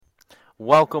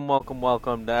Welcome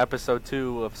to episode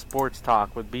 2 of Sports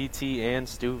Talk with BT and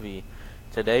Stueve.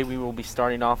 Today we will be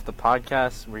starting off the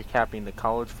podcast recapping the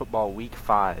college football week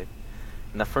 5.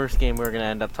 And the first game we're going to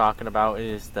end up talking about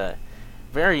is the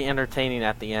very entertaining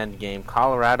at the end game,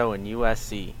 Colorado and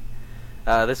USC.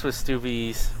 This was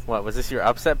Stueve's, was this your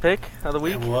upset pick of the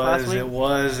week? It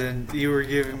was, and you were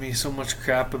giving me so much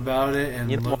crap about it, and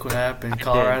look what happened.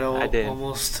 Colorado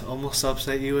almost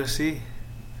upset USC.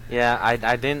 Yeah,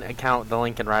 I didn't account the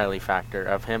Lincoln Riley factor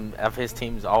of his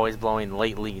teams always blowing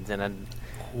late leads, and then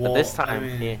this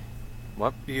time,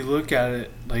 you look at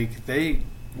it, like they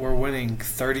were winning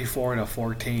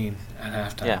 34-14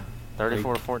 at halftime. Yeah, 34-14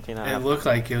 at halftime. It looked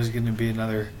like it was going to be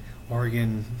another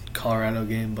Oregon-Colorado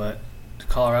game, but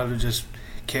Colorado just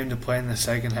came to play in the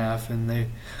second half, and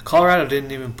Colorado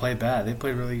didn't even play bad. They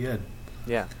played really good.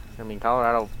 Yeah, I mean,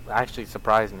 Colorado actually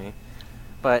surprised me.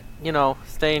 But,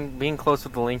 being close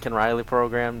with the Lincoln Riley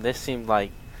program, this seemed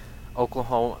like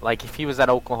Oklahoma. Like, if he was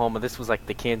at Oklahoma, this was like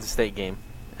the Kansas State game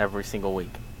every single week.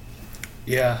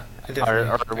 Yeah,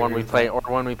 or when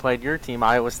we played your team,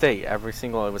 Iowa State, it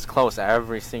was close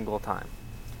every single time.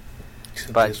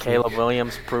 But Caleb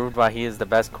Williams proved why he is the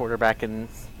best quarterback in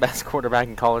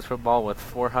college football with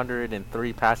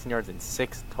 403 passing yards and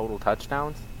 6 total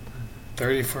touchdowns.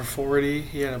 30 for 40.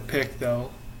 He had a pick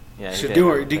though. Yeah,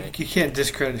 Shedeur, you can't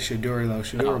discredit Shedeur though.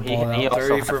 Shedeur balled out.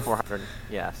 30 for 400.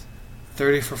 Yes.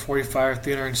 30 for 45,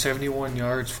 371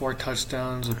 yards, 4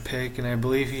 touchdowns, a pick, and I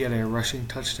believe he had a rushing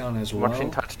touchdown as well.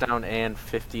 Rushing touchdown and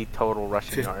 50 total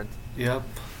rushing yards. Yep.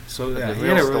 So yeah, he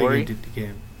had a really good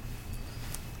game.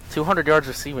 200 yards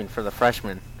receiving for the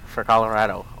freshman for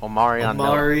Colorado, Omari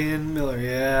Miller.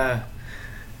 Yeah.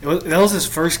 That was his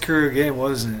first career game,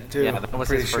 wasn't it? Too? Yeah, that was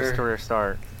his first career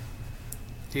start.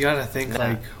 You got to think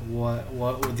what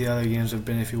would the other games have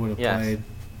been if he would have played?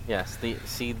 Yes.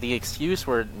 The excuse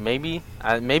were maybe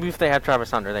if they had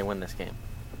Travis Hunter, they win this game.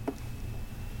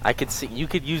 I could see you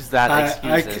could use that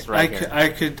excuse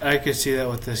I could see that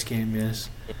with this game. Yes.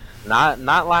 Not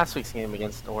last week's game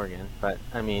against Oregon, but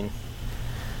I mean.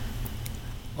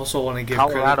 Also want to give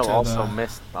Colorado credit to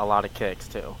missed a lot of kicks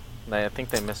too. I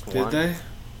think they missed one. Did they?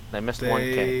 They missed one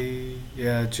kick.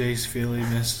 Yeah, Jace Feely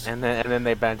missed. And then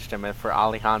they benched him for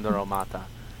Alejandro Mata.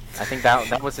 I think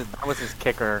that was his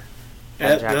kicker.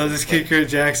 That was his kicker at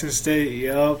Jackson State.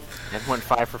 Yup. And went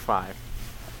 5 for 5.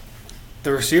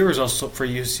 The receivers also for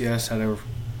UCS had a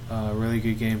really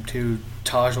good game too.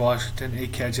 Taj Washington,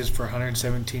 8 catches for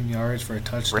 117 yards for a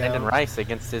touchdown. Brandon Rice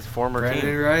against his former team.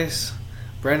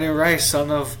 Brandon Rice,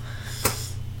 son of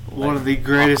one of the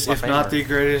greatest, if not the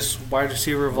greatest, wide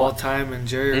receiver of all time, and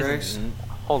Jerry Rice.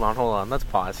 Hold on. Let's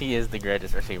pause. He is the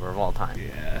greatest receiver of all time.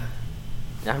 Yeah.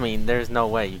 I mean, there's no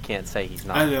way you can't say he's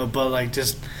not. I know, but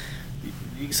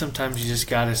sometimes you just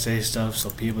gotta say stuff so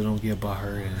people don't get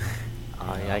butthurt.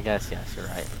 I guess yes, you're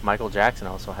right. Michael Jackson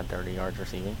also had 30 yards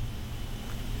receiving.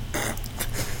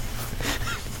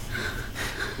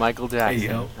 Michael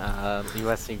Jackson,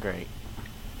 USC great.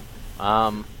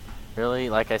 Really,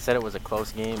 like I said, it was a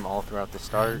close game all throughout the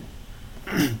start.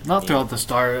 Not throughout the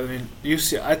start. I mean,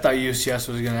 I thought UCS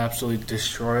was going to absolutely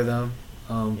destroy them.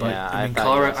 But I mean,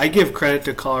 Colorado. I give credit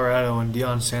to Colorado and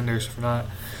Deion Sanders for not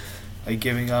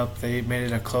giving up. They made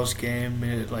it a close game.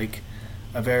 Made it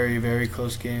a very, very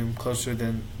close game, closer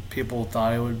than people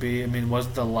thought it would be. I mean,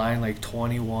 wasn't the line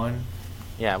 21?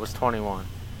 Yeah, it was 21.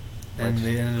 And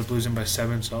they ended up losing by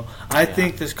 7. So I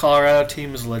think this Colorado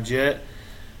team is legit.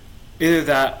 Either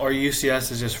that or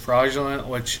UCS is just fraudulent,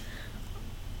 which,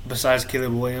 besides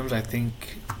Caleb Williams, I think,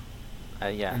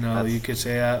 you could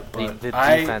say that. But the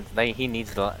defense,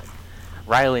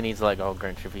 Riley needs to let go of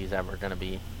Grinch if he's ever going to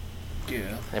be,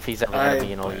 if he's ever going to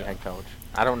be an elite head coach.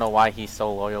 I don't know why he's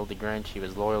so loyal to Grinch. He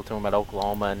was loyal to him at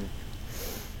Oklahoma, and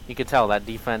you could tell that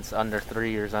defense under 3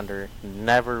 years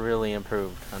never really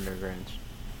improved under Grinch.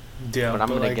 Yeah, but I'm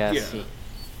going to guess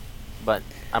But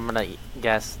I'm going to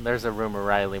guess there's a rumor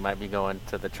Riley might be going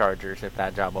to the Chargers if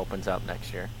that job opens up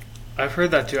next year. I've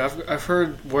heard that too. I've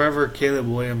heard wherever Caleb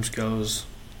Williams goes,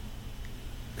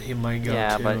 he might go too.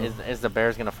 Yeah, but is the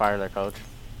Bears going to fire their coach?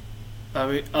 I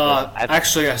mean,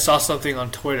 actually, I saw something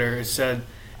on Twitter. It said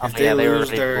if they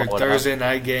lose their Thursday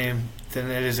night game,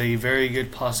 then it is a very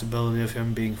good possibility of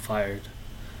him being fired.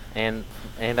 And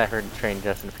I heard train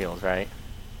Justin Fields, right?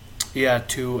 Yeah,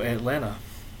 to Atlanta.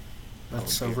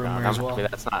 That's a rumor as well.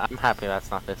 I'm happy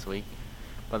that's not this week.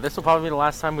 But this will probably be the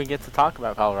last time we get to talk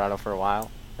about Colorado for a while.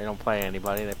 They don't play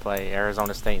anybody. They play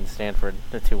Arizona State and Stanford,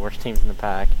 the 2 worst teams in the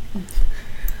pack.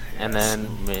 And then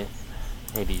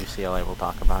maybe UCLA will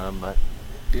talk about them. But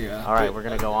all right, we're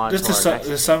going to go on. Just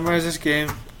to summarize this game,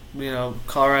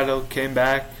 Colorado came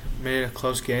back, made it a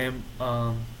close game.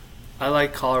 I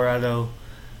like Colorado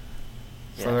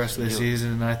for the rest of the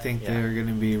season, and I think they're going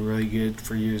to be really good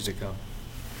for years to come.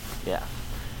 Yeah,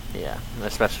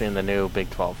 especially in the new Big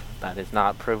 12. That is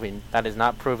not proving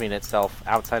itself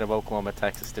outside of Oklahoma,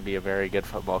 Texas to be a very good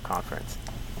football conference.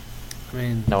 I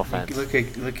mean, no offense. Look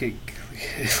at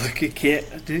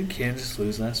didn't Kansas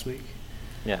lose last week?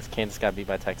 Yes, Kansas got beat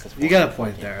by Texas. You got a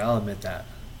point there. I'll admit that.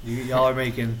 Y'all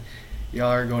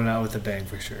are going out with a bang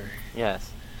for sure. Yes.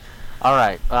 All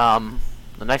right.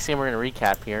 The next game we're going to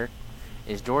recap here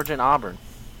is Georgia and Auburn.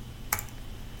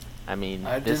 I mean,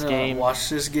 this game. Watch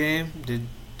this game. Did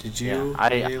you? Yeah,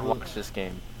 I watched this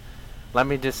game. Let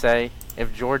me just say,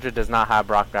 if Georgia does not have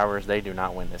Brock Bowers, they do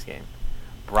not win this game.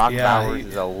 Brock Bowers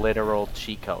is a literal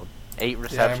cheat code. 8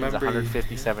 receptions,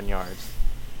 157 yards.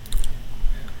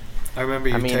 I remember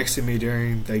you texted me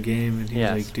during the game, and he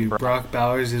was like, "Dude, Brock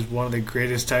Bowers is one of the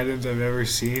greatest tight ends I've ever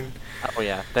seen." Oh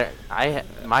yeah,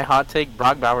 my hot take: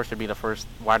 Brock Bowers should be the first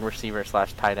wide receiver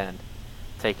 / tight end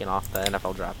taken off the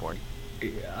NFL draft board.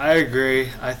 I agree.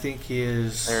 I think he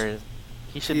is.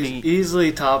 He's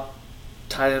easily top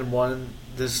tight end one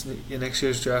in next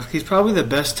year's draft. He's probably the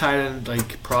best tight end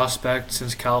prospect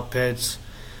since Kyle Pitts.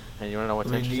 And you want to know what's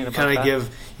interesting you about that?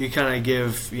 You kind of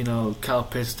give Kyle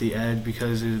Pitts the edge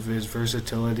because of his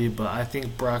versatility, but I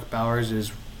think Brock Bowers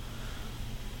is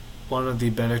one of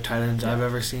the better tight ends I've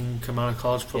ever seen come out of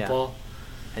college football.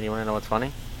 Yeah. And you want to know what's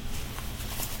funny?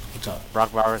 What's up?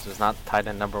 Brock Bowers was not tight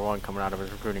end number 1 coming out of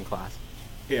his recruiting class.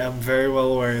 Yeah, I'm very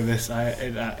well aware of this.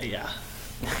 Yeah.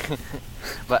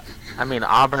 But I mean,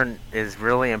 Auburn is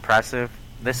really impressive.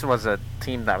 This was a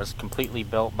team that was completely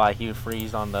built by Hugh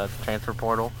Freeze on the transfer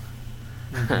portal.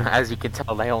 Mm-hmm. As you can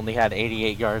tell, they only had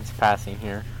 88 yards passing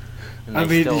here. I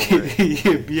mean,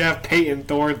 you have Peyton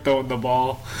Thorne throwing the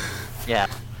ball. Yeah.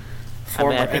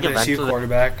 Former NSU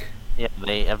quarterback. Yeah,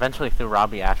 they eventually threw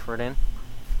Robbie Ashford in.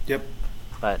 Yep.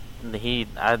 But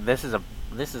this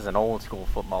is an old school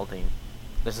football team.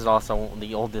 This is also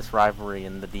the oldest rivalry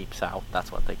in the Deep South. That's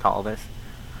what they call this.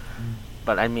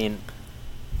 But I mean,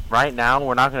 right now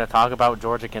we're not going to talk about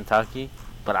Georgia, Kentucky.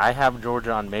 But I have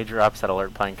Georgia on major upset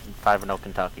alert playing 5-0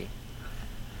 Kentucky.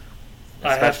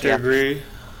 I have to agree.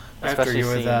 I have to agree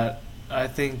with that. I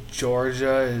think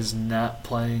Georgia is not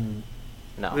playing.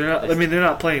 No, they're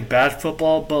not playing bad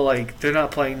football, but they're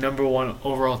not playing number 1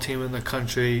 overall team in the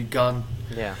country. Gone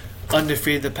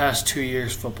undefeated the past 2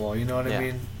 years football. You know what I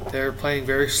mean? They're playing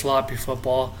very sloppy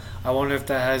football. I wonder if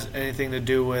that has anything to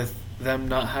do with them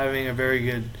not having a very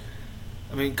good.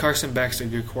 I mean, Carson Beck's a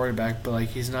good quarterback, but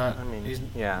he's not. He's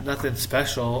nothing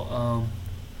special.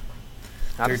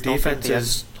 Their defense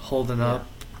is holding up.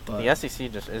 But the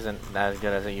SEC just isn't as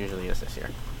good as it usually is this year.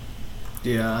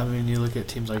 Yeah, I mean, you look at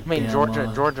teams like.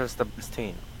 Georgia's the best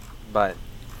team, but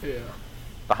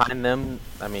behind them,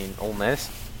 Ole Miss.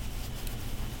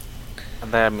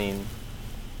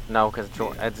 No, because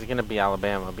it's going to be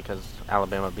Alabama because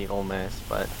Alabama beat Ole Miss,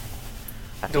 but.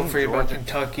 Don't forget about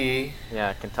Kentucky.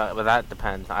 Yeah, Kentucky, but that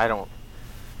depends.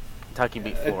 Kentucky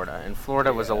beat Florida, and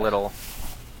Florida was a little.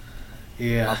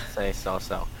 Yeah. I'll say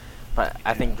so. But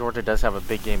I think Georgia does have a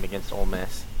big game against Ole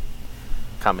Miss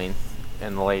coming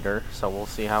in later, so we'll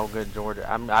see how good Georgia.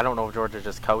 I don't know if Georgia's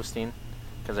just coasting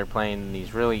because they're playing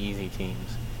these really easy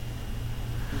teams.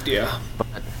 Yeah.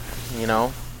 But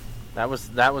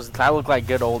that looked like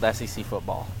good old SEC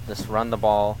football. Just run the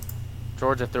ball.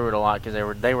 Georgia threw it a lot because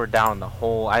they were down the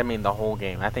whole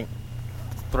game. I think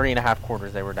 3.5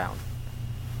 quarters they were down.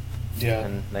 Yeah.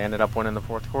 And they ended up winning the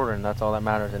 4th quarter, and that's all that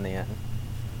matters in the end.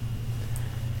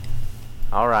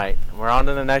 All right, we're on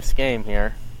to the next game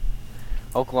here.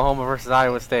 Oklahoma versus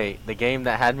Iowa State, the game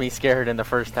that had me scared in the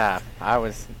first half.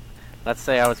 Let's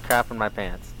say I was crapping my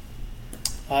pants.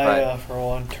 I, for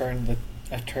one, turned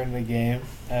the game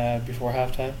before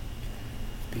halftime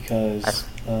because.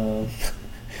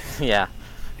 Yeah,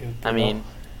 you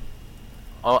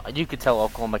could tell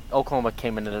Oklahoma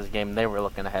came into this game. They were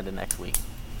looking ahead to next week.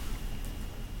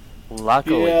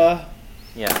 Luckily,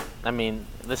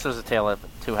 this was a tale of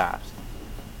 2 halves.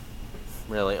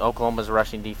 Really, Oklahoma's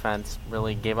rushing defense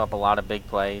really gave up a lot of big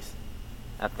plays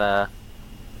at the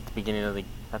beginning of the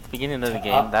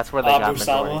game. That's where they got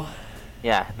majority.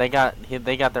 Yeah, they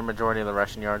got their majority of the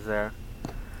rushing yards there.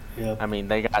 Yep.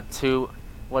 They got 2.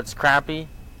 What's crappy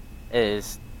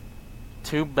is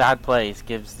 2 bad plays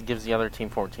gives the other team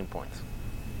 14 points.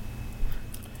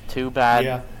 2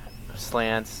 bad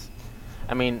slants.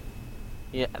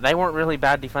 They weren't really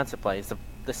bad defensive plays.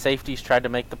 The safeties tried to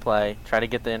make the play, try to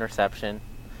get the interception.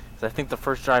 So I think the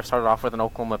first drive started off with an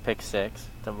Oklahoma pick 6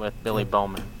 with Billy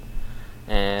Bowman.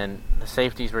 And the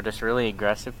safeties were just really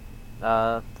aggressive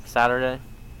Saturday.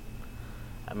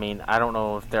 I mean, I don't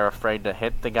know if they're afraid to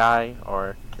hit the guy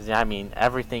or because I mean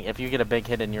everything. If you get a big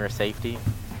hit and you're a safety,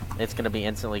 it's going to be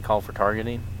instantly called for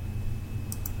targeting.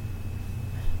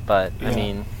 But I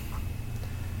mean,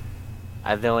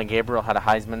 Dylan Gabriel had a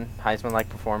Heisman-like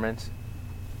performance,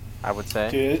 I would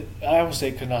say. Dude, Iowa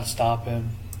State could not stop him.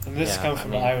 And this comes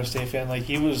from an Iowa State fan. Like,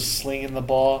 he was slinging the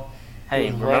ball. Hey,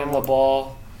 he was running the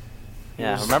ball.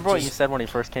 Yeah, remember what you said when he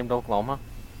first came to Oklahoma?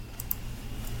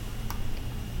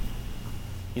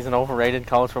 He's an overrated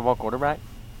college football quarterback?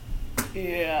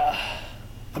 Yeah.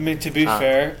 I mean, to be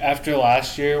fair, after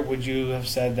last year, would you have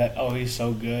said that, oh, he's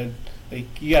so good?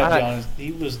 Like, you gotta be honest,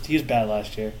 he was bad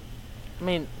last year. I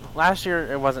mean, last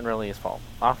year, it wasn't really his fault.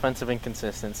 Offensive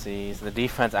inconsistencies, the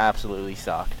defense absolutely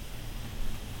sucked.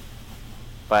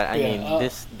 But, I mean,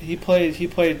 this... He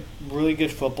played really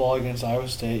good football against Iowa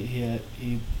State.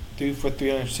 He threw for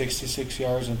 366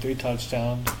 yards and 3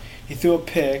 touchdowns. He threw a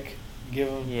pick.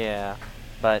 Yeah.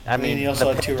 But, I mean, he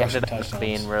also had 2 rushing touchdowns.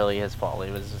 Being really his fault.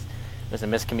 It was a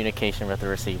miscommunication with the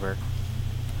receiver.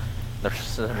 The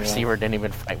receiver didn't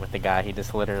even fight with the guy. He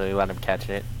just literally let him catch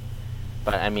it.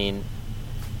 But, I mean,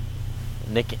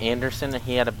 Nick Anderson,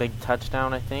 he had a big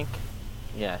touchdown, I think.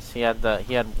 Yes, he had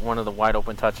one of the wide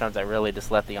open touchdowns that really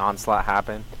just let the onslaught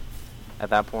happen at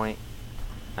that point.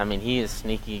 I mean, he is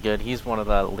sneaky good. He's one of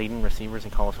the leading receivers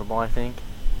in college football, I think.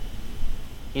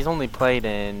 He's played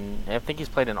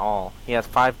in all. He has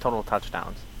 5 total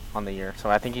touchdowns on the year. So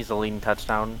I think he's the leading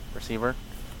touchdown receiver,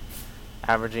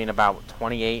 averaging about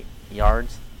 28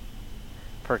 yards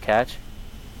per catch.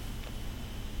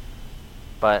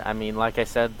 But, I mean, like I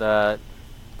said, the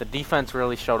defense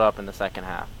really showed up in the second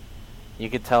half. You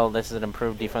could tell this is an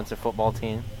improved defensive football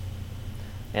team,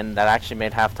 and that actually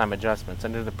made halftime adjustments.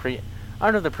 Under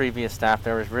the previous staff,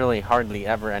 there was really hardly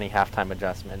ever any halftime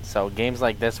adjustments. So games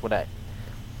like this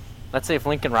let's say if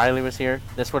Lincoln Riley was here,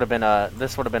 this would have been a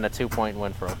 2-point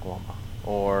win for Oklahoma.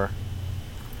 Or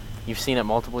you've seen it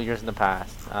multiple years in the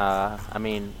past. I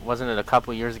mean, wasn't it a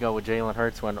couple years ago with Jalen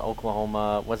Hurts when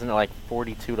Oklahoma, wasn't it like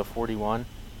 42-41?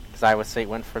 Because Iowa State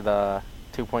went for the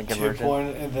 2-point conversion.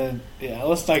 2-point, and then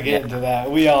let's not get into that.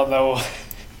 We all know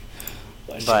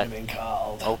what should have been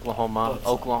called.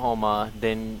 Oklahoma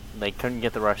they couldn't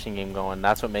get the rushing game going.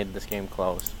 That's what made this game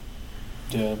close.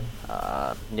 Dude.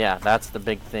 That's the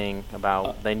big thing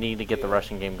about they need to get the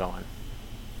rushing game going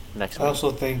next week. I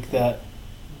also think that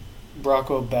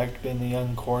Brocco Beck, being the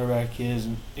young quarterback he is,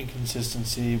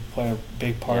 inconsistency played a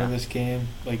big part of this game.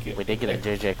 Like we did get a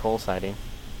J.J. Cole sighting.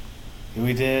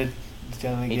 We did.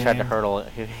 He tried to hurdle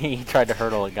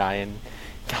a guy and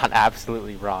got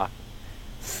absolutely rocked.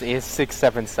 His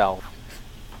 6'7" self.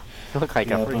 He looked like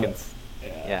a freaking.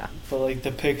 But like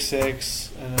the pick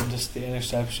six and then just the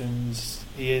interceptions,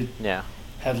 he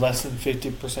had less than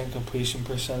 50% completion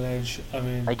percentage. I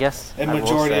mean, I guess a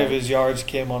majority of his yards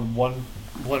came on one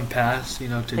pass. To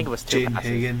Jaden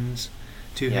Higgins.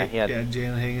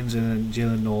 Jalen Higgins and then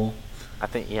Jalen Knoll. I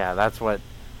think that's what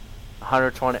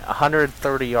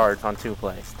 130 yards on 2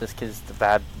 plays. This kid's the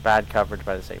bad coverage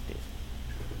by the safeties.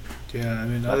 Yeah, I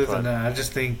mean, other than that, I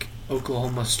just think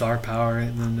Oklahoma's star power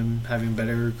and then them having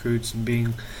better recruits and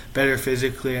being better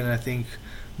physically, and I think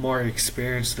more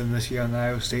experienced than this year on the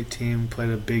Iowa State team played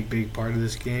a big part of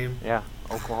this game. Yeah,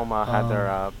 Oklahoma had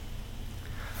their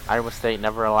Iowa State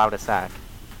never allowed a sack.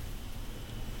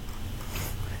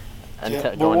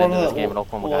 Going into this game, and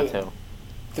Oklahoma got 2.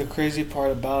 The crazy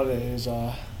part about it is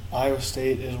Iowa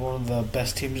State is one of the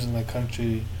best teams in the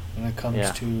country when it comes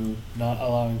to not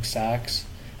allowing sacks.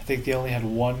 I think they only had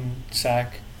 1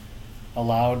 sack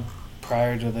allowed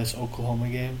prior to this Oklahoma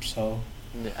game. So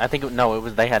I think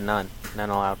they had none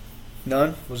allowed.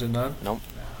 None? Was it none? Nope.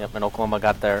 Yep. And Oklahoma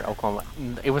got their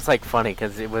It was like funny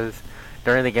because it was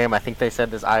during the game. I think they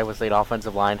said this Iowa State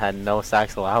offensive line had no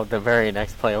sacks allowed. The very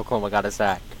next play, Oklahoma got a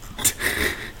sack.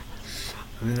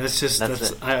 I mean,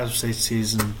 that's Iowa State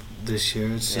season this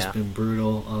year. It's just been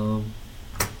brutal.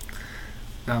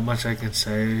 Not much I can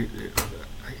say.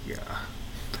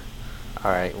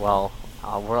 All right. Well,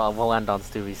 we'll end on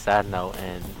Stueve's sad note,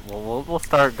 and we'll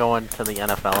start going to the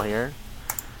NFL here.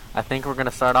 I think we're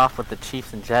gonna start off with the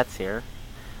Chiefs and Jets here.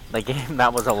 The game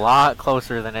that was a lot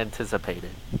closer than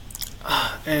anticipated.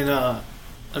 And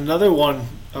another one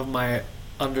of my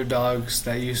underdogs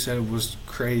that you said was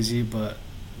crazy, but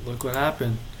look what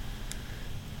happened.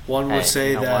 One would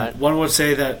say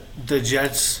that the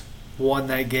Jets won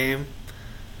that game.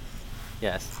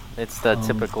 Yes, it's the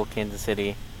typical Kansas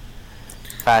City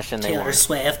fashion. Taylor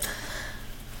Swift.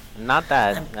 Not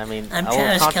that. I'm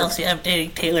Travis Kelce. I'm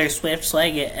dating Taylor Swift, so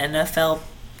I get NFL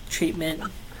treatment.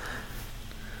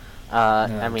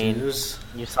 I mean,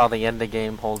 you saw the end of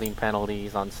game holding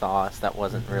penalties on Sauce. That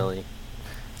wasn't really.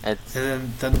 And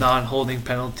then the non-holding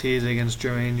penalties against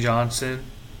Jermaine Johnson.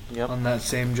 Yep. On that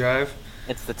same drive.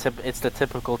 It's the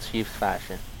typical Chiefs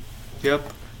fashion.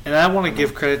 Yep. And I want to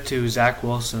give credit to Zach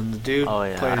Wilson. The dude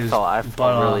played his butt I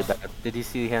felt really off. bad. Did you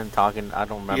see him talking? I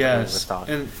don't remember yes. when he was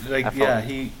talking.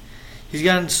 And he's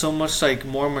gotten so much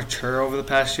more mature over the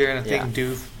past year, and I think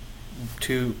due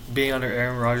to being under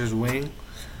Aaron Rodgers' wing.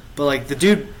 But the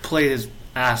dude played his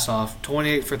ass off.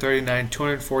 28 for 39,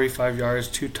 245 yards,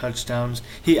 2 touchdowns.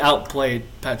 He outplayed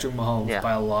Patrick Mahomes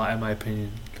by a lot, in my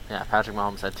opinion. Yeah, Patrick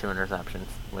Mahomes had 2 interceptions,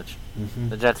 which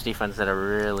the Jets defense did a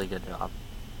really good job.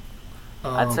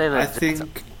 I'd say that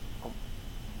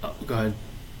go ahead.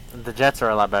 The Jets are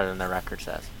a lot better than their record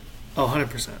says. Oh,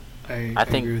 100%. I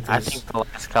agree with this. I think the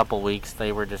last couple weeks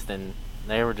they were just in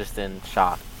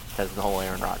shock because of the whole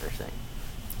Aaron Rodgers thing.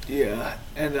 Yeah,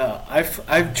 and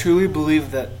I truly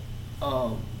believe that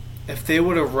if they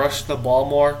would have rushed the ball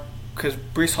more, because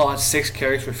Breece Hall had 6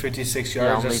 carries for 56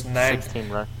 yards, only that's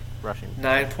 16 rushing,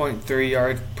 9.3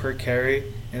 yards per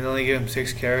carry, and only give him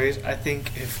 6 carries. I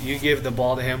think if you give the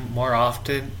ball to him more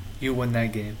often, you win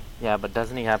that game. Yeah, but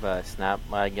doesn't he have a snap?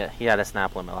 He had a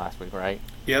snap limit last week, right?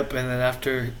 Yep, and then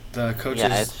after the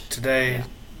coaches today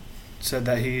said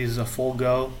that he's a full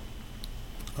go.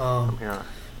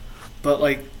 But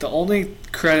the only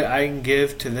credit I can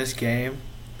give to this game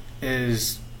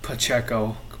is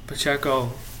Pacheco.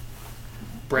 Pacheco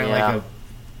ran like a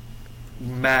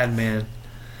madman.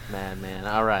 Madman.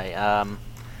 All right.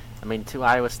 I mean, two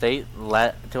Iowa State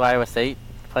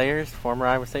players, former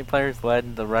Iowa State players,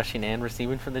 led the rushing and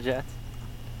receiving for the Jets.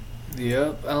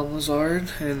 Yep, Allen Lazard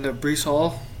and Breece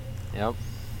Hall. Yep,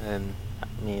 and I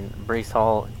mean Breece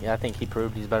Hall. Yeah, I think he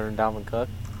proved he's better than Dalvin Cook.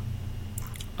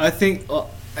 I think he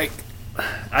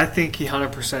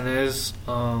 100% is.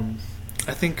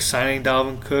 I think signing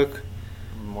Dalvin Cook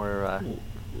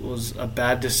was a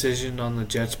bad decision on the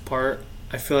Jets' part.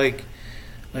 I feel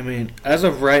as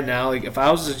of right now, if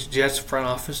I was the Jets front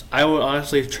office, I would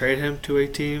honestly trade him to a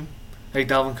team,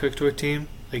 Dalvin Cook to a team,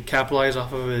 capitalize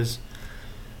off of his.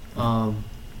 But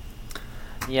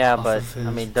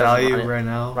value right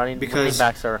now running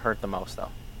backs are hurt the most though.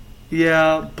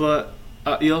 Yeah, but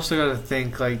you also got to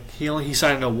think he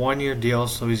signed a 1-year deal,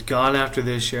 so he's gone after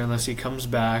this year unless he comes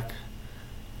back.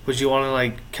 Would you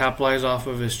want to capitalize off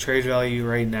of his trade value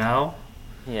right now?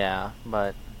 Yeah,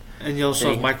 but and you also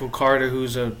have Michael Carter,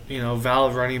 who's a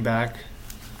valid running back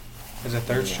as a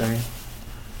third string.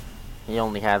 He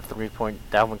only had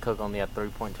Dalvin Cook only had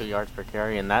 3.2 yards per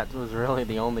carry, and that was really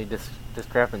the only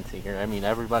discrepancy here. I mean,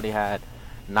 everybody had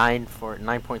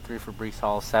 9.3 for Breece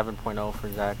Hall, 7.0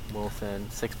 for Zach Wilson,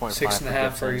 6.5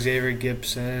 6.5 for Xavier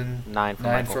Gibson, 9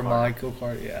 for Michael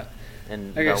Carter. Yeah,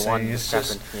 and like the one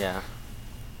discrepancy. Yeah.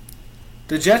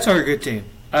 The Jets are a good team.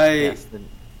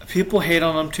 People hate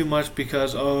on them too much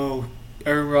because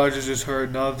Aaron Rodgers is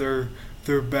hurt. No,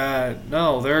 they're bad.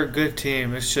 No, they're a good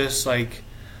team. It's just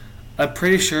I'm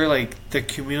pretty sure the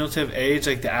cumulative age,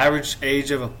 the average age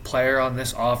of a player on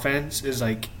this offense is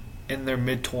in their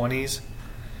mid-20s,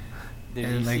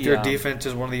 and their defense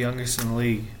is one of the youngest in the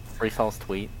league. Breece Hall's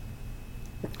tweet.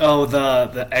 Oh,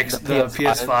 the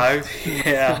PS5.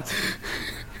 Yeah.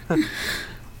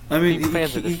 I mean,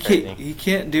 he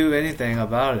can't do anything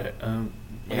about it. No.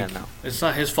 It's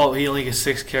not his fault. He only gets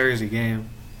 6 carries a game.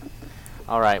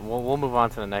 All right, we'll move on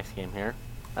to the next game here.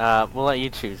 We'll let you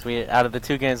choose. Out of the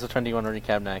 2 games, which one do you want to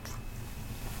recap next?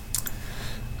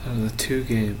 Out of the 2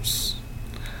 games.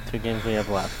 2 games we have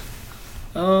left.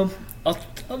 I'll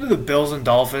do the Bills and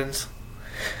Dolphins.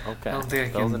 Okay. I don't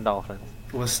think Bills and Dolphins.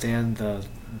 Withstand the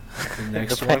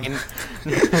next the one.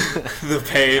 The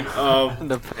pain.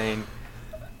 The pain.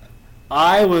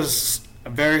 I was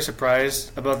very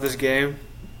surprised about this game.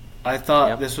 I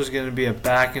thought this was going to be a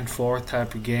back and forth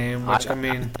type of game, which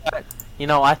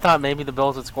I thought maybe the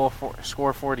Bills would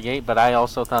score 48, but I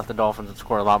also thought the Dolphins would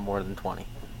score a lot more than 20.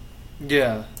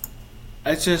 Yeah.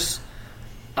 I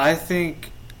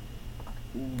think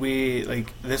we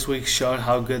this week showed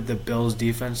how good the Bills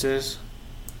defense is.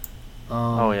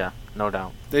 No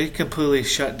doubt. They completely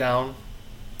shut down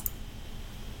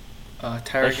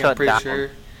Tyreek. I'm pretty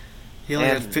sure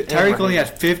Tyreek only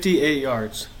had 58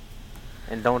 yards.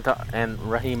 And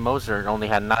Raheem Mostert only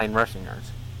had 9 rushing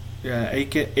yards. Yeah,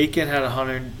 Aiken had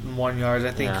 101 yards.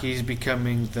 I think he's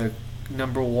becoming the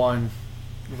number 1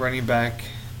 running back,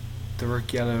 the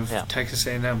rookie out of Texas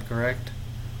A&M, correct?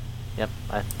 Yep,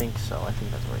 I think so. I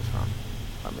think that's where he's from.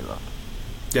 Let me look.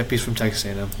 Yep, he's from Texas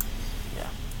A&M. Yeah.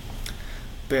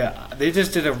 But yeah, they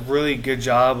just did a really good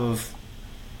job of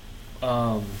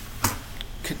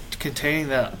containing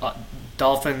the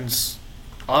Dolphins'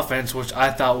 offense, which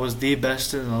I thought was the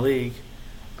best in the league.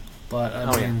 But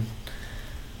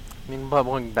but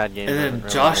one bad game. And then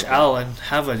really Josh Allen,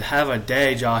 have a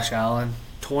day, Josh Allen.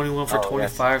 21 for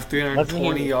 25,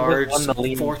 320 yards,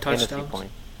 4 touchdowns.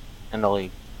 In the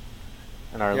league.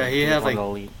 In our league. He had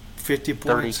like 50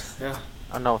 points. 30, yeah.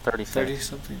 Oh, no, 36. 30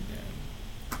 something.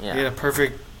 Yeah. He had a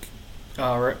perfect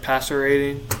passer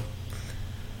rating.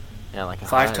 Yeah, like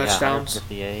 5 touchdowns.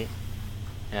 58.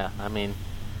 Yeah, I mean,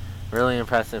 really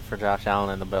impressive for Josh Allen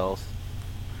and the Bills.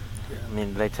 Yeah. I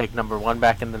mean, they take number 1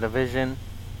 back in the division.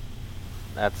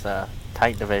 That's a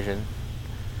tight division.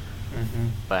 Mm-hmm.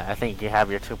 But I think you have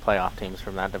your 2 playoff teams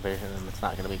from that division, and it's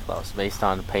not going to be close based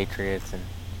on the Patriots. And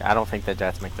I don't think the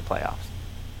Jets make the playoffs.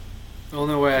 The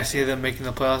only way I see them making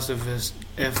the playoffs is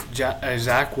if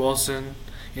Zach Wilson,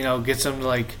 gets them to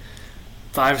like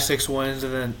 5-6 wins,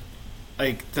 and then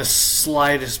like the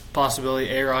slightest possibility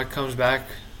A-Rod comes back.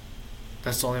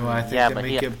 That's the only way I think they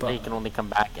make it. But he can only come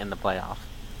back in the playoffs.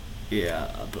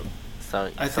 Yeah, but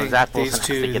I think Zach Wilson has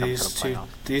to get them to the playoffs.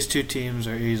 These 2 teams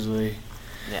are easily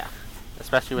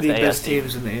especially with the AFC best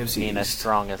teams in the AFC being as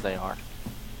strong as they are.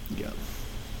 Yep.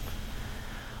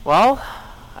 Well,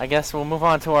 I guess we'll move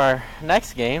on to our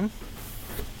next game.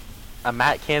 A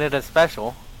Matt Canada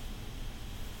special.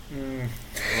 We're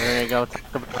going to go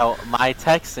talk about my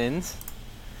Texans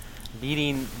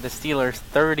beating the Steelers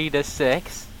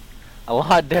 30-6. A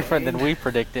lot different than we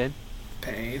predicted.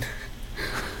 Pain.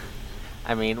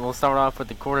 I mean, we'll start off with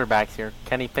the quarterbacks here.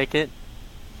 Kenny Pickett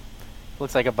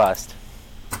looks like a bust.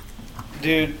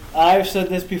 Dude, I've said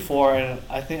this before, and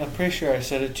I'm pretty sure I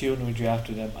said it to you when we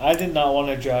drafted him. I did not want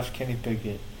to draft Kenny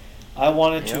Pickett. I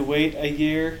wanted to wait a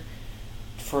year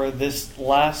for this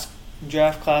last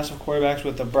draft class of quarterbacks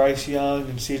with the Bryce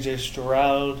Young and C.J.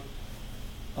 Stroud.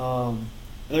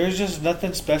 There's just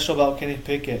nothing special about Kenny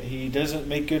Pickett. He doesn't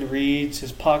make good reads.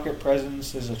 His pocket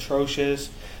presence is atrocious.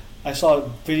 I saw a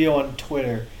video on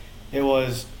Twitter. It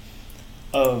was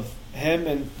of him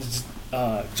and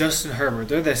Justin Herbert.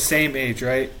 They're the same age,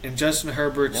 right? And Justin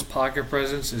Herbert's pocket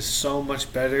presence is so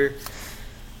much better.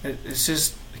 It's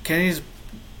just Kenny's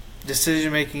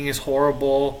decision making is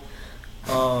horrible.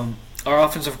 Our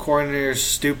offensive coordinator is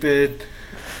stupid.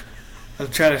 I'm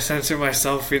trying to censor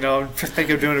myself, I think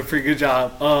I'm doing a pretty good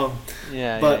job.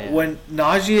 But when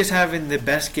Najee is having the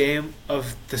best game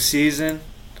of the season,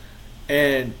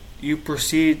 and you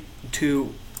proceed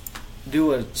to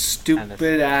do a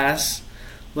stupid ass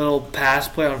little pass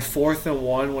play on 4th and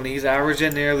 1 when he's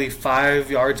averaging nearly 5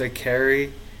 yards a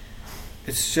carry,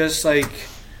 it's just like,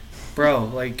 bro,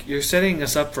 like you're setting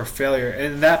us up for failure.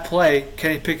 And that play,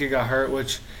 Kenny Pickett got hurt,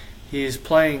 which he's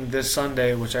playing this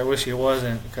Sunday, which I wish he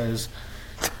wasn't, because,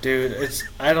 dude,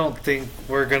 I don't think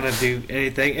we're gonna do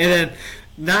anything. And then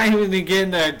not even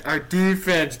again our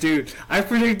defense, dude. I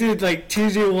predicted like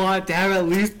T.J. Watt to have at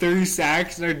least 3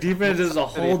 sacks, and our defense as a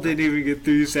whole didn't even get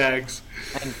 3 sacks.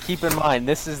 And keep in mind,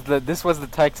 this was the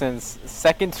Texans'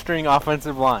 2nd string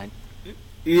offensive line.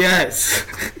 Yes.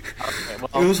 Okay,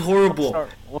 well, it was horrible.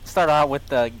 We'll start out with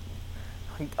the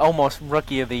almost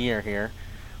rookie of the year here.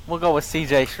 We'll go with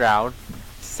C.J. Stroud,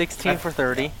 16 for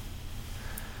 30,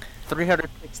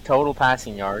 306 total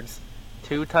passing yards,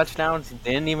 2 touchdowns.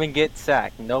 Didn't even get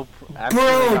sacked.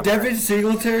 Bro, Devin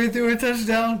Singletary threw a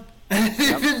touchdown. I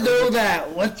didn't even know that.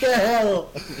 What the hell?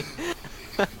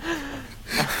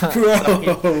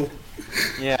 Bro.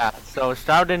 So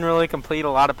Stroud didn't really complete a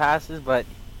lot of passes, but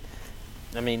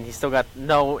I mean, he still got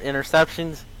no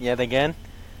interceptions yet again.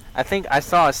 I think I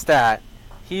saw a stat.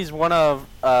 He's one of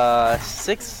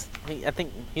 6. I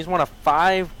think he's one of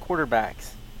 5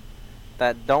 quarterbacks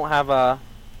that don't have a.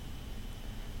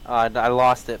 I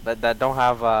lost it, but that don't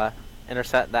have a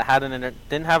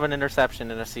didn't have an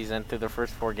interception in a season through their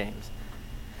first 4 games.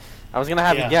 I was gonna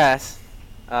have you guess.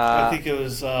 I think it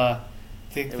was.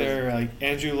 They're like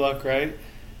Andrew Luck, right?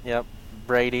 Yep.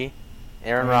 Brady,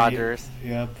 Aaron Rodgers.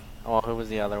 Yep. Oh, who was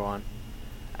the other one?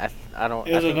 I don't.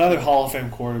 It was another Hall of Fame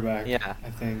quarterback. Yeah, I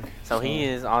think. So he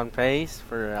is on pace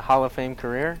for a Hall of Fame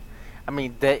career. I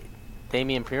mean,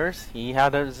 Dameon Pierce, he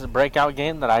had a breakout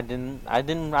game that I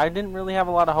didn't really have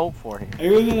a lot of hope for him. Are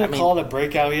you really gonna call it a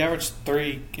breakout? He averaged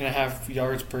 3.5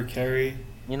 yards per carry.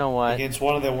 You know what? Against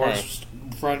one of the worst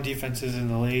run defenses in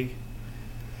the league.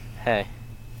 Hey,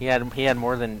 he had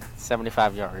more than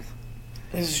 75 yards.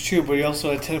 This is true, but he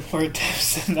also had 10 more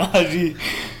attempts than Najee.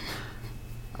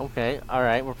 Okay, all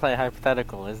right, we're playing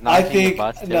hypothetical. Is Najee a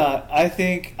bust? No, I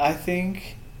think,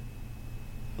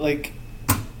 like,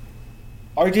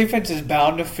 our defense is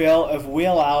bound to fail if we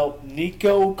allow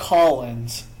Nico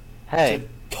Collins to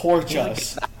torch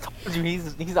us.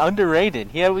 He's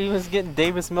underrated. He was getting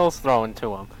Davis Mills thrown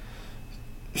to him.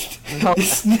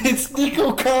 It's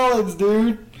Nico Collins,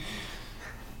 dude.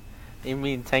 You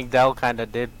mean Tank Dell kind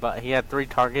of did, but he had 3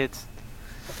 targets.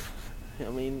 I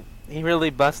mean, he really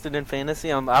busted in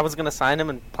fantasy. I was going to sign him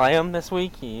and play him this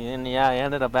week, and I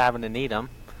ended up having to need him.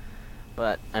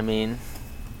 But, I mean,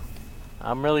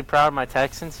 I'm really proud of my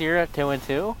Texans here at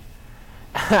 2-2.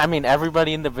 I mean,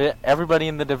 everybody in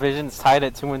the division is tied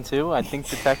at 2-2. I think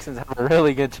the Texans have a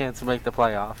really good chance to make the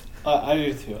playoffs. I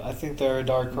do too. I think they're a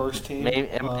dark horse team. Maybe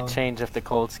it might change if the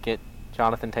Colts get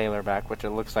Jonathan Taylor back, which it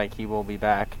looks like he will be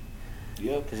back.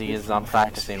 Yep. Because he is on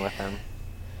practicing with him.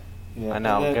 Yeah, I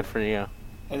know. Good for you.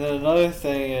 And then another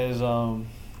thing is,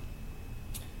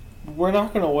 we're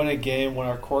not going to win a game when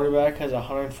our quarterback has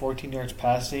 114 yards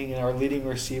passing and our leading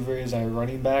receiver is our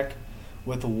running back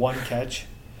with 1 catch.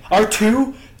 Our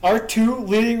two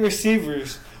leading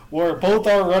receivers were both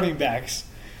our running backs.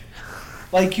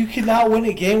 Like, you cannot win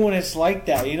a game when it's like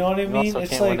that. You know what I mean? You also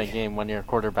can't win a game when your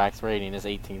quarterback's rating is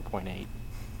 18.8.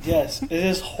 Yes, it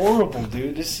is horrible,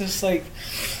 dude. It's just like,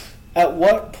 at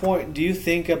what point do you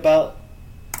think about,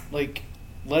 like,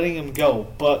 letting him go?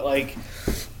 But, like,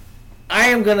 I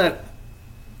am going to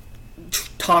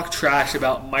talk trash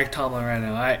about Mike Tomlin right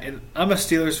now. I'm a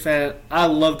Steelers fan. I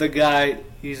love the guy.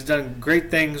 He's done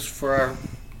great things for our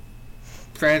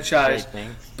franchise.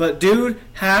 But dude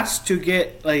has to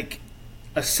get, like,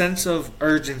 a sense of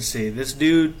urgency. This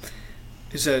dude,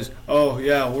 he says, oh,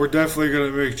 yeah, we're definitely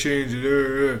going to make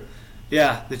changes.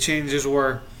 Yeah, the changes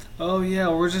were, oh, yeah,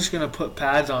 we're just going to put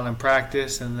pads on in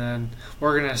practice, and then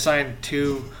we're going to assign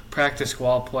 2 practice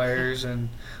squad players, and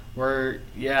we're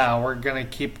going to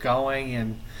keep going.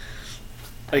 And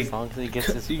like, as long as he gets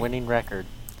his winning record.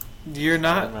 You're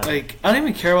not, like, I don't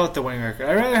even care about the winning record.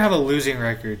 I'd rather have a losing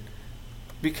record.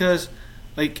 Because,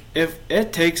 like, if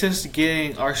it takes us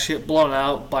getting our shit blown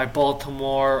out by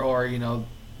Baltimore or, you know,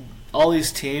 all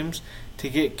these teams to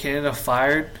get Canada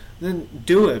fired, then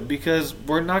do it, because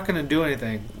we're not going to do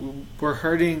anything. We're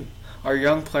hurting our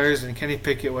young players and Kenny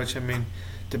Pickett, which, I mean,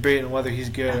 debating whether he's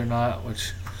good or not,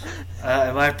 which,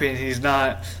 in my opinion, he's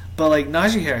not. But, like,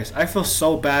 Najee Harris, I feel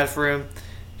so bad for him.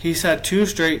 He's had 2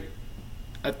 straight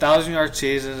 1,000-yard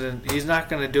seasons, and he's not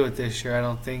going to do it this year, I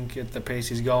don't think, at the pace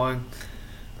he's going.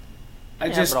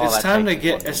 It's time to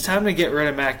get rid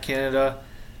of Matt Canada.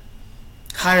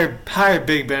 Hire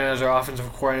Big Ben as our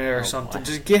offensive coordinator or something. Boy.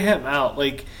 Just get him out.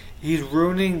 Like, he's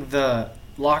ruining the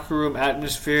locker room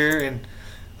atmosphere, and,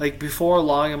 like, before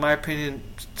long, in my opinion,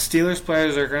 Steelers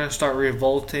players are going to start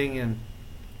revolting and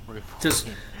just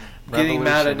getting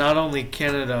mad at not only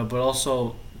Canada but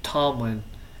also Tomlin.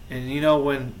 And you know,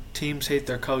 when teams hate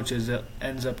their coaches, it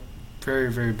ends up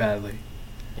very, very badly.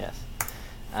 Yes.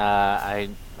 I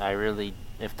really,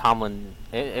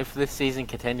 if this season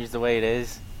continues the way it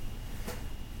is,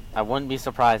 I wouldn't be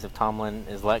surprised if Tomlin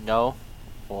is let go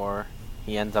or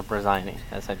he ends up resigning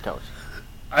as head coach.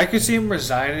 I could see him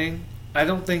resigning. I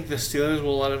don't think the Steelers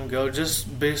will let him go,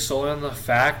 just based solely on the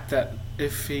fact that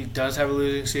if he does have a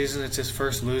losing season, it's his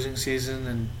first losing season,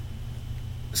 and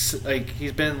like,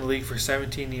 he's been in the league for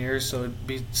 17 years, so it'd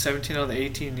be 17 out of the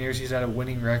 18 years he's had a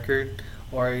winning record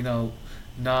or, you know,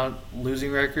 non-losing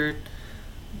record.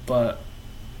 But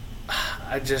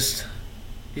he's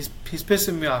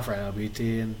pissing me off right now,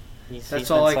 BT, and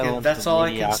that's all I can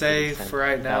say for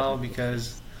right now,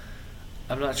 because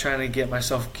I'm not trying to get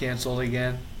myself canceled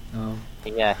again.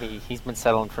 Yeah, he's been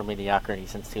settling for mediocrity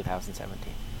since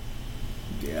 2017.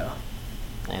 Yeah,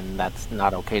 and that's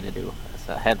not okay to do as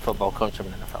a head football coach of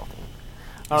an NFL team.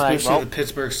 Especially the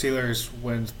Pittsburgh Steelers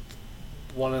win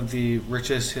one of the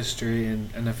richest history in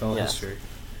NFL history.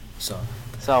 So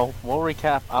we'll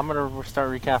recap. I'm gonna start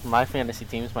recapping my fantasy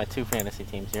teams, my 2 fantasy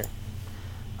teams here.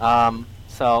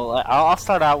 So I'll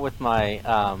start out with my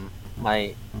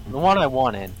the one I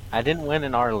won in. I didn't win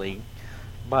in our league,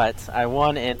 but I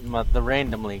won in the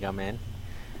random league I'm in,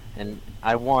 and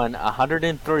I won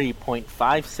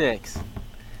 103.56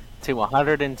 to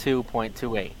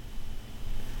 102.28.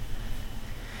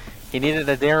 He needed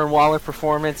a Darren Waller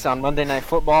performance on Monday Night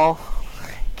Football.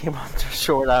 Came up too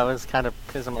short. I was kind of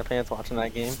pissing my pants watching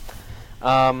that game.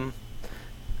 I'm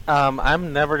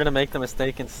never going to make the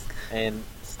mistake and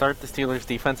start the Steelers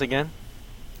defense again.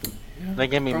 Yeah, they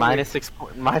gave me minus 6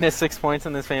 points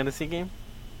in this fantasy game.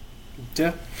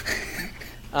 Yeah.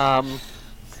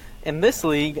 In this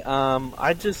league,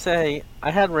 I'd just say I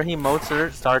had Raheem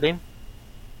Mostert starting.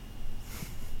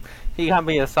 He got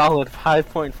me a solid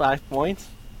 5.5 points.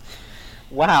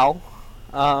 Wow.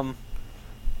 I'll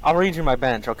read you my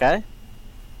bench, okay?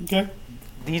 Okay.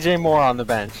 DJ Moore on the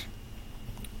bench.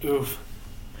 Oof.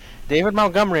 David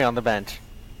Montgomery on the bench.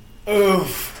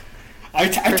 Oof. I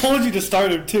told you to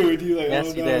start him too, and you like, yes,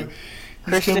 oh you no. did.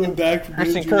 He's coming back from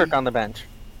Christian injury. Kirk on the bench.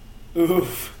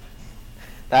 Oof.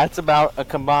 That's about a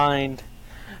combined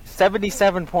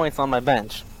 77 points on my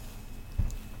bench.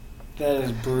 That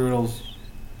is brutal.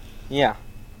 Yeah,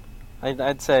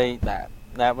 I'd say that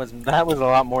was a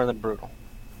lot more than brutal.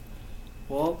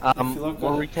 Well, if you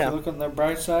look on the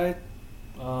bright side,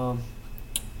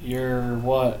 you're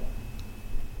what?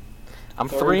 I'm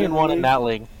 3-1 in that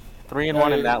league.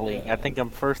 3-1 in that league. I think I'm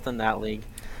first in that league.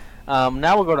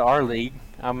 Now we'll go to our league.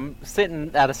 I'm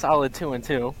sitting at a solid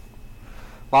 2-2.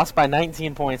 Lost by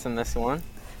 19 points in this one.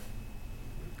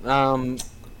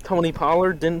 Tony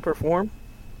Pollard didn't perform.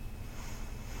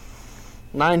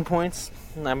 9 points.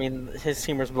 I mean, his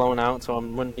team was blown out, so I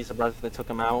wouldn't be surprised if they took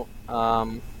him out.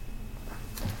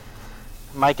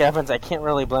 Mike Evans, I can't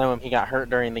really blame him. He got hurt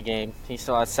during the game. He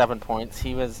still has 7 points.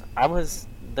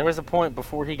 There was a point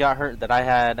before he got hurt that I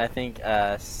had, I think,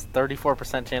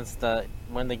 34% chance to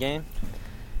win the game.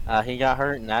 He got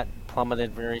hurt, and that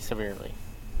plummeted very severely.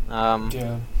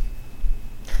 Yeah.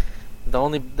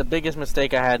 The biggest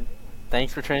mistake I had,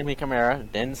 thanks for trading me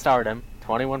Kamara, didn't start him.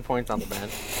 21 points on the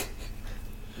bench.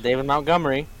 David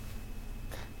Montgomery,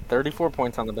 34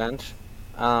 points on the bench.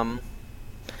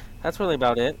 That's really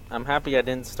about it. I'm happy I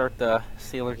didn't start the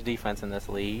Steelers defense in this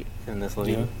league.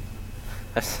 Yeah.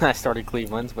 I started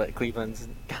Cleveland's, but Cleveland's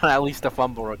got at least a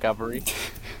fumble recovery.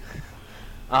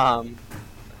 We'll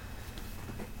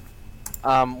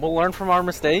learn from our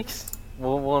mistakes.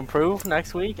 We'll improve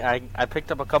next week. I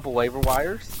picked up a couple waiver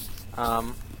wires. I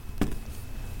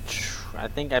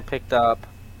think I picked up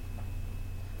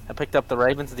the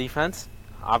Ravens defense.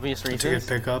 Obvious reasons.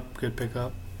 Good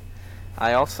pickup.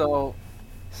 I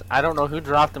don't know who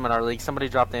dropped him in our league. Somebody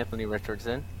dropped Anthony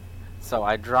Richardson. So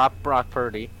I dropped Brock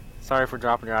Purdy. Sorry for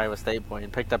dropping your Iowa State boy,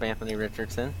 and picked up Anthony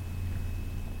Richardson.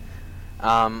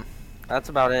 That's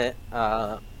about it.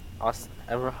 Half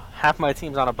my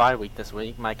team's on a bye week this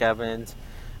week. Mike Evans,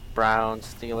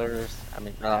 Browns, Steelers.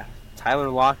 Tyler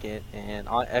Lockett and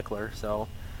Eckler. So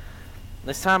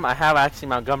this time I have actually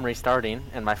Montgomery starting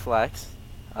in my flex.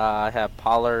 I have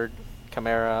Pollard,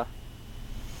 Kamara.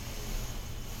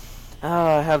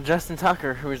 I have Justin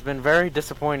Tucker, who has been a very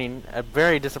disappointing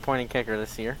kicker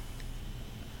this year.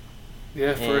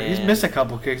 Yeah, he's missed a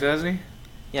couple kicks, hasn't he?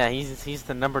 Yeah, he's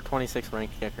the number 26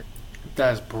 ranked kicker.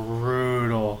 That's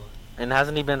brutal. And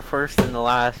hasn't he been first in the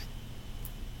last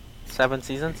 7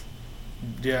 seasons?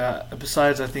 Yeah,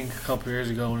 besides I think a couple years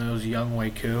ago when it was Young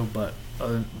Wei-Koo, but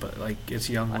like it's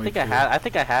Young Wei-Koo. I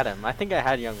think I had him. I think I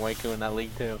had Young Wei-Koo in that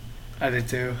league too. I did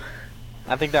too.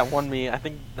 I think that won me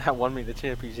the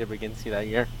championship against you that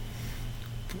year.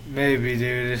 Maybe,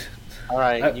 dude. All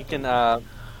right, you can.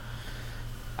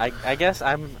 I guess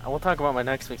we'll talk about my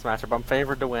next week's matchup. I'm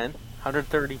favored to win,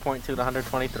 130.2 to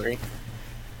 123.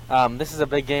 This is a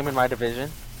big game in my division.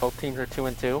 Both teams are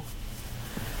 2-2.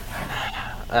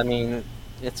 I mean,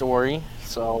 it's Ori,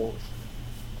 so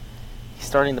he's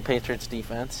starting the Patriots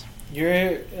defense.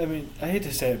 I hate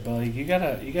to say it, but like you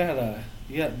got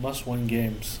must-win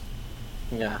games.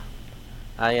 Yeah.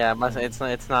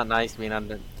 It's not nice being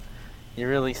under. You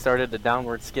really started the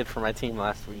downward skid for my team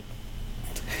last week.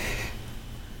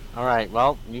 All right.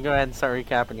 Well, you go ahead and start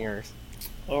recapping yours.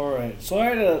 All right. So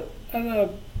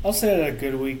I'll say I had a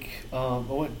good week. I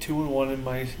went 2-1 in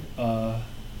my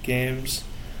games.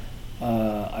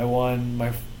 I won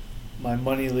my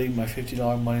money league, my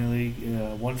 $50 money league,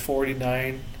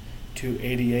 149 to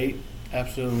 88.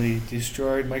 Absolutely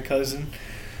destroyed my cousin.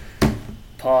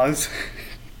 Pause.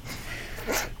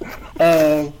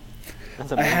 I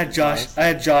had Josh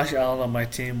Allen on my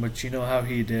team, but you know how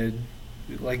he did.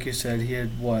 Like you said, he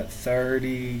had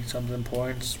 30-something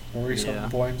points, 40-something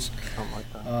points. Something like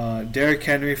that. Derrick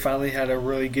Henry finally had a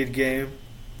really good game.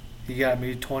 He got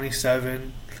me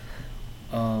 27.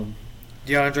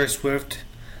 DeAndre Swift,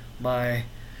 my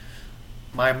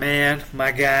man,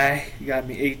 my guy, he got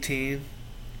me 18.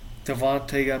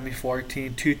 Devontae got me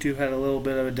 14. Tutu had a little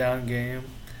bit of a down game.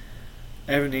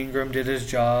 Evan Ingram did his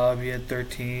job. He had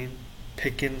 13.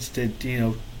 Pickens did,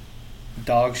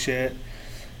 dog shit.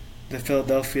 The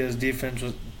Philadelphia's defense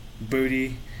was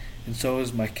booty, and so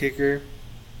was my kicker.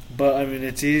 But,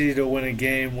 it's easy to win a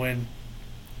game when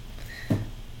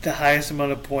the highest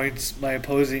amount of points my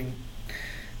opposing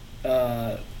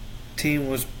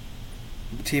team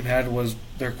had was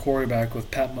their quarterback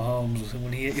with Pat Mahomes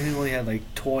when he only had like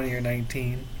 20 or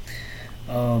 19.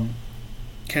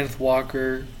 Kenneth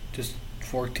Walker just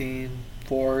 14.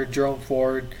 Jerome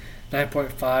Ford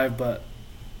 9.5, but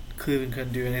Cleveland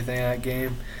couldn't do anything in that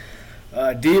game.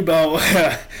 Debo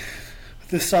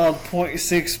with a solid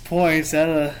 0.6 points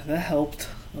that helped.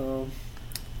 And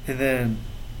then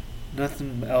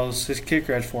nothing else. His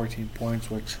kicker had 14 points,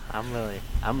 which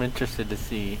I'm interested to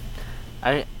see.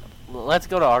 Let's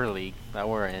go to our league that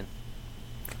we're in.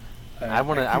 I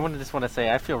just want to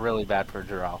say I feel really bad for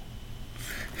Jarrell.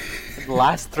 The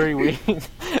last 3 weeks,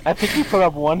 I think he put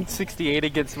up 168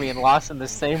 against me and lost in the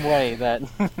same way that.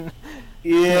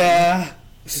 Yeah.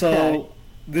 So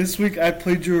this week I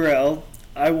played Jarrell.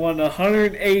 I won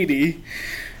 180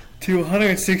 to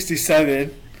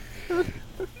 167.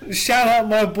 Shout out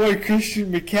my boy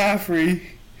Christian McCaffrey,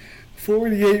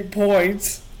 48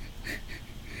 points.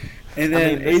 And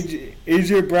then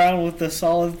AJ Brown with a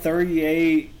solid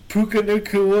 38. Puka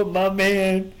Nacua, my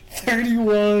man,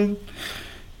 31.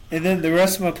 And then the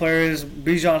rest of my players,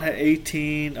 Bijan had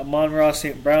 18. Amon-Ra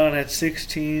St. Brown had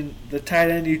 16. The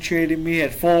tight end you traded me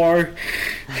had 4.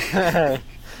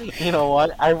 You know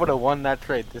what? I would have won that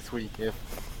trade this week if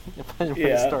I would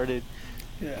have started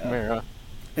Kamara.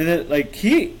 And then, I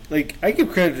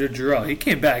give credit to Jarrell. He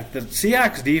came back. The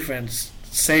Seahawks defense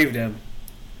saved him.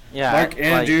 Yeah, Mark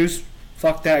Andrews,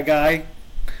 fuck that guy.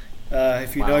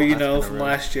 If you know, you know from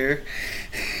last year.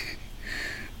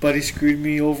 But he screwed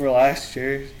me over last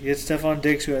year. He had Stephon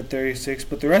Diggs who had 36,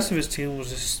 but the rest of his team was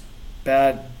just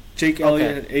bad. Jake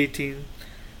Elliott had 18.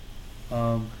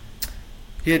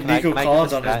 He had Nico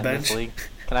Collins on his bench.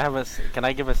 Can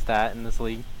I give a stat in this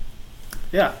league?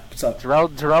 Yeah, what's up?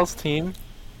 Jarrell's team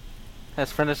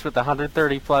has finished with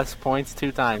 130 plus points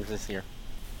 2 times this year.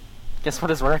 Guess what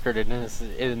his record is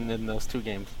in those 2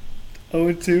 games?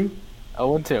 0-2.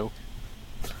 0-2.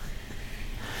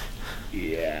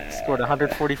 Yeah. Scored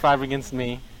 145 against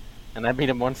me, and I beat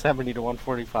him 170 to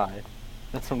 145.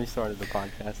 That's when we started the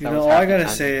podcast. All I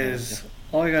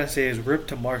gotta say is rip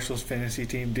to Marshall's fantasy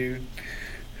team, dude.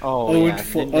 Oh,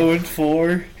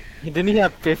 0-4. Didn't he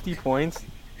have 50 points?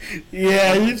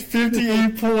 Yeah, he had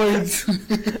 58 points.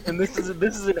 And this is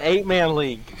an 8-man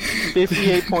league.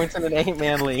 58 points in an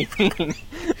 8-man league.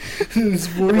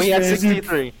 We had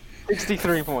 63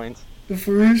 points.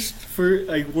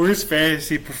 The worst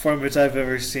fantasy performance I've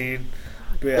ever seen.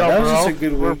 But yeah, that was just a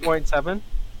good week. 4.7.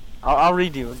 I'll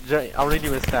read you. I'll read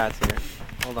you his stats here.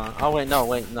 Hold on. Oh wait,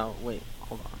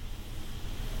 hold on.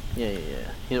 Yeah.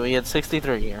 He had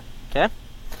 63 here. Okay.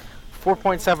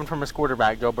 4.7 from his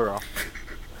quarterback, Joe Burrow.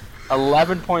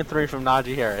 11.3 from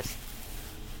Najee Harris.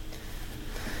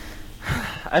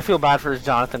 I feel bad for his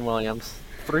Jonathan Williams.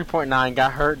 3.9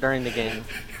 got hurt during the game.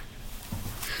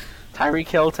 Tyreek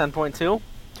Hill 10.2,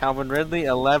 Calvin Ridley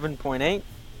 11.8,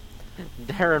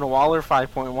 Darren Waller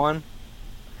 5.1,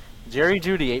 Jerry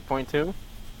Jeudy 8.2.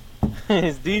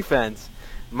 His defense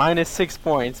minus 6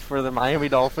 points for the Miami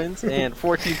Dolphins and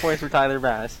 14 points for Tyler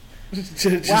Bass.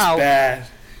 Just bad.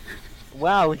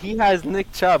 Wow, he has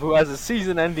Nick Chubb, who has a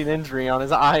season-ending injury on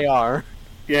his IR.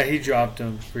 Yeah, he dropped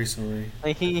him recently.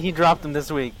 He dropped him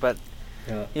this week, but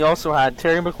he also had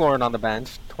Terry McLaurin on the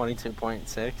bench,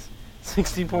 22.6.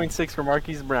 16.6 for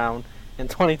Marquise Brown, and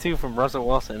 22 from Russell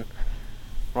Wilson.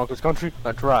 Broncos country,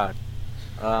 let's ride.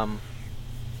 Yeah.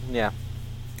 And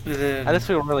then, I just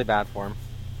feel really bad for him.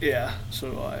 Yeah,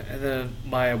 so do I. And then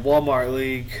my Walmart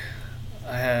league,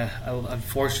 I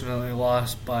unfortunately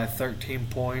lost by 13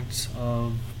 points.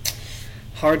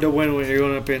 Hard to win when you're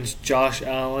going up against Josh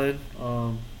Allen.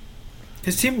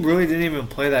 His team really didn't even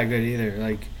play that good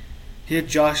either. He had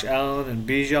Josh Allen and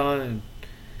Bijan and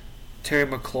Terry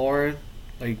McLaurin,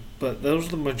 but those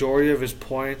are the majority of his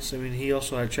points. I mean, he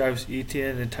also had Travis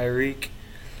Etienne and Tyreek,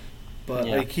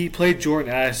 but he played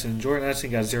Jordan Addison. Jordan Addison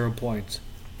got 0 points.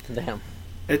 Damn.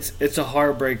 It's a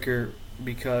heartbreaker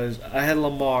because I had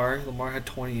Lamar. Lamar had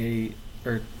 28,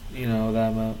 or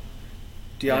that amount.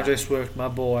 DeAndre Swift, my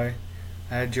boy.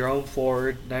 I had Jerome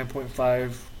Ford,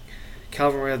 9.5.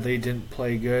 Calvin Ridley didn't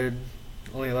play good,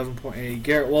 only 11.8.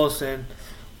 Garrett Wilson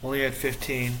only had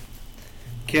 15.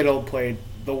 Kittle played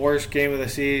the worst game of the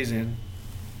season.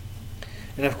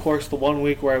 And of course, the 1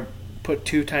 week where I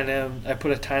put a tight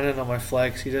end on my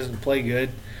flex, he doesn't play good.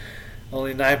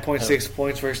 Only 9.6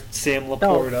 points for Sam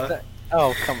Laporta.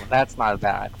 Come on, that's not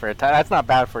bad for a that's not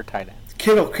bad for a tight end.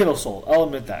 Kittle sold. I'll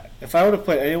admit that. If I would have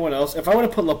played anyone else, if I would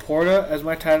have put Laporta as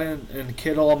my tight end and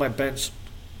Kittle on my bench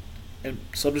and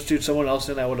substitute someone else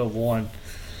in, I would have won.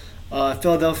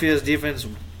 Philadelphia's defense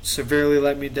severely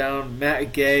let me down.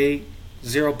 Matt Gay,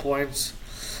 0 points.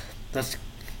 I'm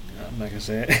not gonna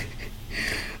say it.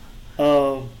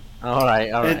 All right.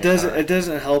 It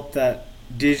doesn't help that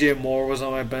DJ Moore was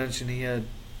on my bench and he had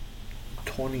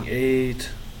 28.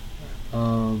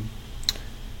 I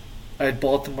had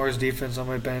Baltimore's defense on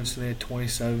my bench and they had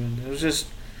 27. It was just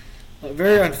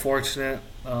very unfortunate.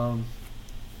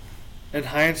 In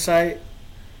hindsight,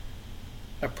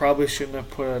 I probably shouldn't have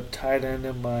put a tight end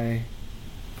in my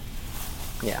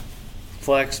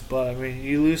flex, but I mean,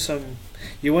 you lose some,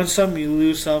 you win some, you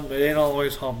lose some. It ain't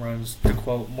always home runs, to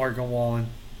quote Morgan Wallen.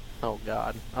 Oh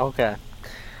God. Okay.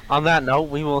 On that note,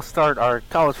 we will start our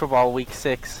college football week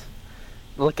 6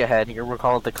 look ahead here. We'll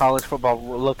call it the college football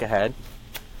look ahead.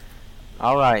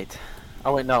 All right.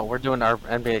 Oh wait, no, we're doing our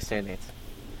NBA standings.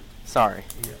 Sorry.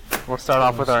 Yeah. We'll start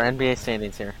off with our NBA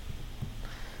standings here.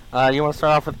 You want to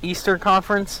start off with Eastern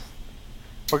Conference?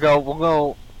 We'll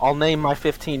go. I'll name my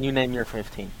 15. You name your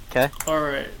 15. Okay. All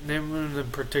right. Name them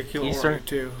in particular Eastern order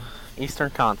too. Eastern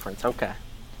Conference. Okay.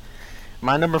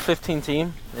 My number 15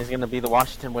 team is going to be the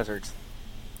Washington Wizards.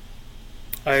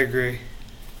 I agree.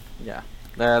 Yeah,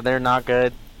 they're not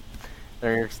good.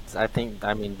 They're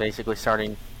basically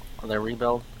starting their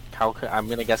rebuild. I'm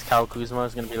going to guess Kyle Kuzma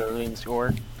is going to be the leading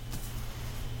scorer.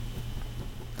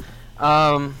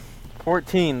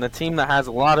 14, the team that has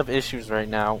a lot of issues right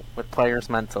now with players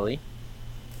mentally.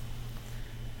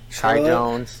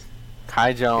 Charlotte?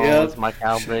 Kai Jones,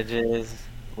 Mikal Bridges,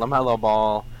 LaMelo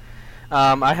Ball.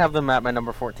 I have them at my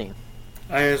number 14.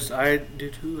 I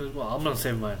do too as well. I'm going to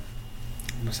save mine.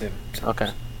 I'm going to save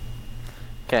it.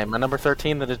 Okay, my number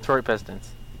 13, the Detroit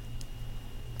Pistons.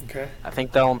 Okay. I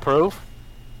think they'll improve.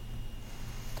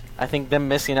 I think them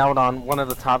missing out on one of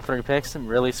the top 3 picks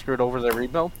really screwed over their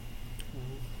rebuild.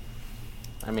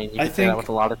 I mean, you can say that with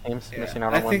a lot of teams missing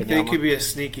out on one. I think they could be a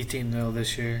sneaky team, though,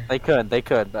 this year. They could,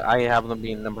 but I have them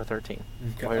being number 13.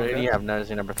 Okay. What do you have as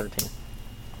your number 13?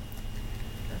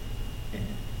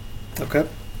 Okay.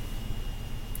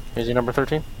 Here's your number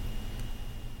 13?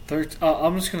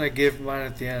 I'm just going to give mine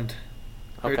at the end.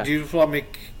 Okay. Or do you want me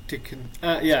to...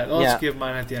 let's give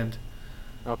mine at the end.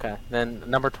 Okay. Then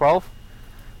number 12,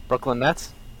 Brooklyn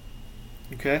Nets.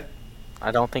 Okay. I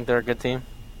don't think they're a good team.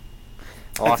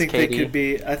 I think they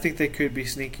could be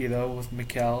sneaky though with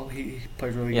Mikal. He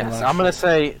played really good last year. I'm gonna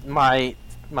say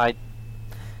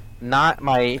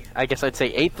I guess I'd say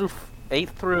 8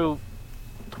 through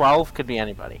 12 could be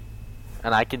anybody,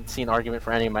 and I could see an argument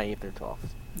for any of my 8 through 12.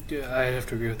 Yeah, I have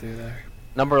to agree with you there.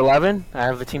 Number 11, I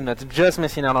have the team that's just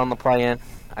missing out on the play-in.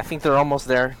 I think they're almost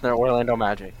there. They're Orlando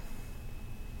Magic.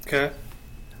 Okay.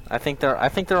 I think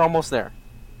they're almost there.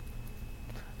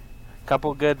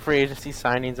 Couple good free agency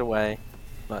signings away.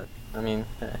 But, I mean,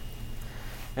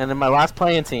 and then my last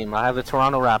playing team, I have the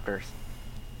Toronto Raptors.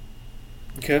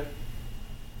 Okay.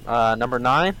 Number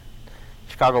 9,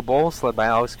 Chicago Bulls, led by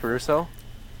Alex Caruso.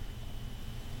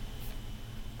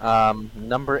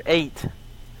 Number 8,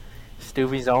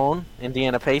 Stueve's own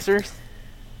Indiana Pacers.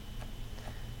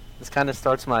 This kind of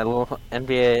starts my little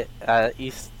NBA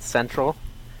East Central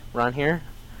run here.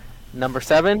 Number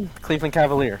 7, Cleveland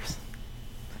Cavaliers.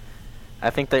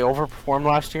 I think they overperformed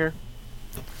last year.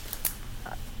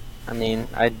 I mean,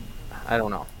 I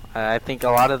don't know. I think a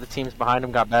lot of the teams behind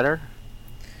them got better.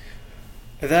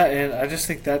 At that end, I just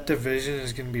think that division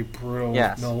is going to be brutal.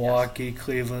 Yes, with Milwaukee,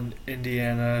 Cleveland,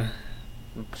 Indiana,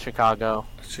 Chicago,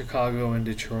 and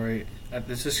Detroit. I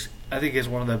think it's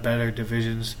one of the better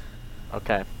divisions.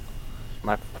 Okay.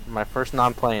 My first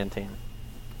non-playing team,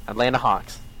 Atlanta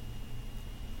Hawks.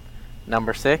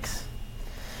 Number 6.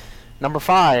 Number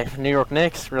 5, New York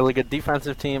Knicks, really good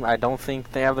defensive team. I don't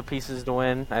think they have the pieces to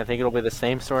win. I think it'll be the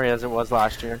same story as it was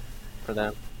last year for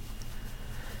them.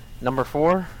 Number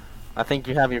 4, I think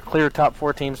you have your clear top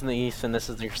 4 teams in the East, and this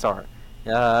is your start.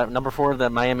 Number 4,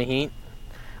 the Miami Heat.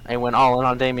 I went all in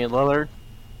on Damian Lillard.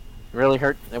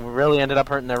 It really ended up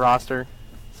hurting their roster.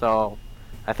 So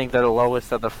I think they're the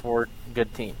lowest of the 4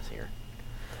 good teams here.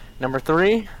 Number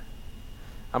 3,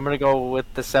 I'm going to go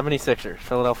with the 76ers,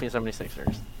 Philadelphia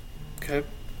 76ers.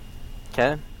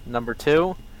 Okay. Number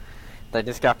 2, they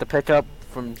just got the pickup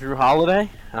from Drew Holiday.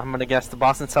 I'm going to guess the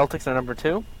Boston Celtics are number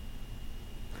 2.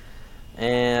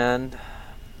 And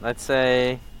let's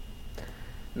say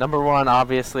number 1,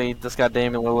 obviously, just got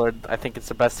Damian Lillard. I think it's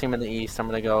the best team in the East. I'm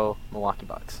going to go Milwaukee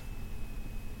Bucks.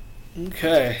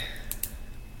 Okay.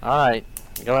 All right.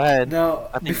 Go ahead. Now,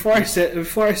 before I say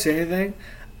anything,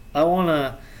 I want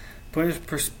to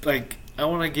I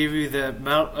want to give you the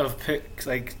amount of picks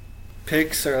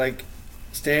or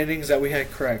standings that we had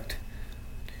correct.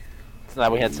 So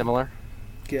that we had similar?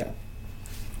 Yeah.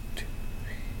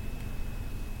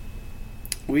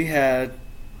 We had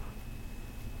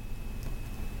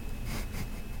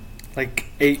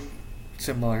 8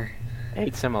 similar.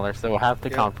 8 similar, so half the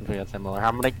conference we had similar.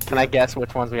 How many? Can I guess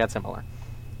which ones we had similar?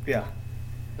 Yeah.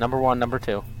 Number 1, number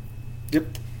 2. Yep.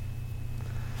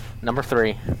 Number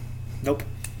 3. Nope.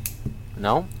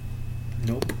 No?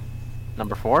 Nope.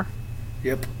 Number 4?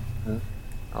 Yep.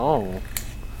 Oh.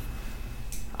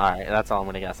 All right, that's all I'm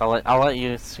gonna guess. I'll let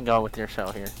you go with your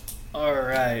show here. All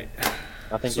right.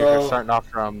 I think you're starting off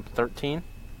from 13.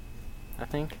 I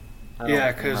think.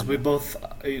 Yeah, because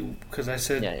because I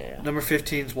said number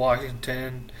 15 is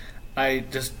Washington. I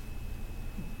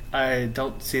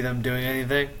don't see them doing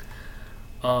anything.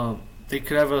 They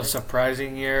could have a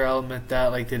surprising year. I'll admit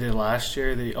that, like they did last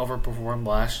year. They overperformed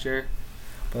last year,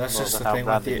 but that's just the thing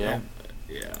with the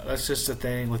that's just the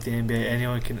thing with the NBA.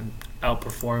 Anyone can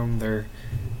outperform their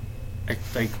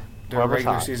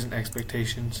regular season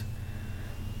expectations.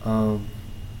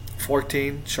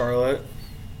 14 Charlotte.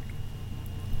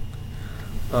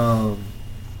 Yeah,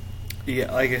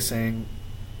 like I was saying,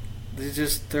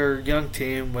 they're a young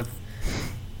team with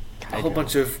a whole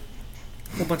bunch of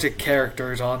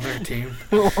characters on their team.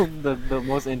 the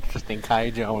most interesting,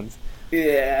 Kai Jones.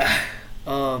 Yeah.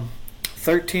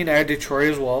 13 I had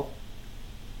Detroit as well.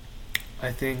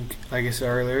 I think, like I said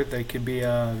earlier, they could be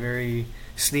a very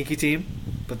sneaky team,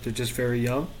 but they're just very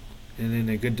young and in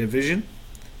a good division.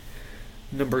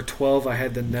 Number 12 I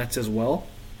had the Nets as well.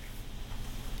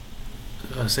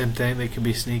 Same thing. They can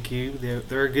be sneaky.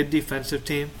 They're a good defensive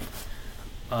team.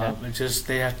 It's just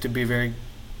they have to be very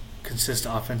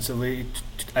consistent offensively,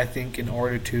 I think, in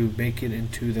order to make it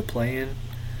into the play-in.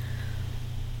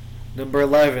 Number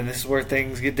 11. This is where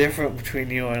things get different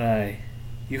between you and I.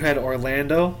 You had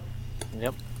Orlando.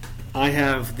 Yep. I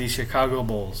have the Chicago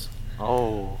Bulls.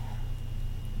 Oh.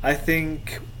 I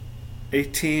think a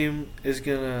team is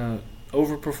going to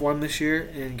overperform this year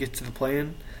and get to the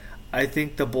play-in. I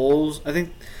think the Bulls,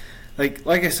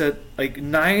 like I said, like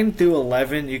 9 through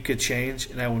 11 you could change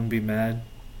and I wouldn't be mad.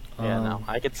 Yeah, no,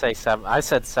 I could say 7. I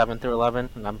said 7 through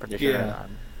 11, and I'm pretty sure. Yeah,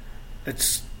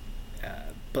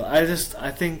 but I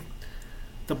think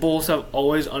the Bulls have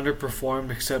always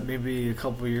underperformed, except maybe a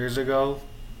couple of years ago.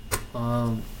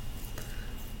 I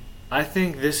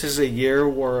think this is a year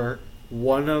where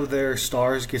one of their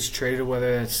stars gets traded,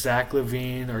 whether it's Zach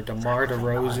LaVine or DeMar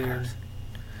DeRozan.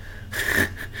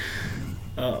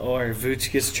 Or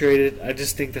Vooch gets traded. I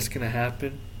just think that's going to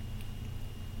happen.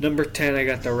 Number 10, I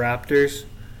got the Raptors.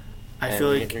 I feel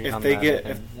like if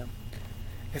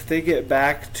they get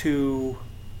back to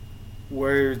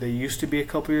where they used to be a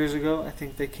couple years ago, I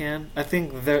think they can. I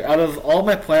think they're out of all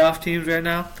my playoff teams right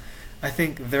now. I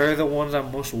think they're the ones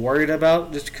I'm most worried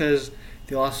about, just because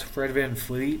they lost Fred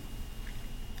VanVleet.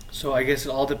 So I guess it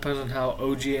all depends on how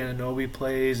OG Anunoby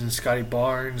plays and Scotty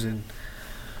Barnes and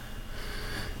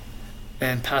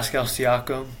Pascal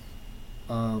Siakam.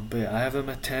 But yeah, I have them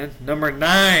at 10. Number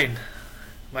 9,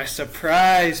 my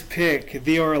surprise pick,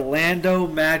 the Orlando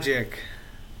Magic.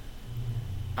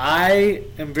 I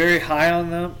am very high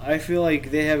on them. I feel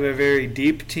like they have a very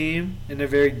deep team and a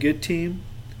very good team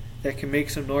that can make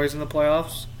some noise in the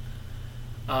playoffs.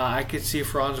 I could see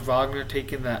Franz Wagner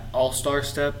taking that all-star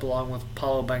step along with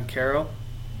Paulo Banchero.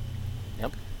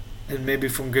 Yep. And maybe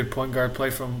from good point guard play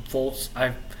from Fultz.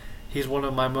 He's one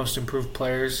of my most improved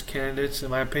players candidates,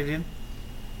 in my opinion.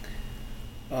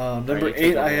 Number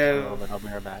 8, I have. I'll be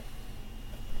right back.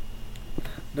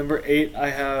 Number 8, I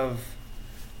have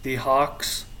the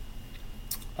Hawks.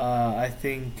 I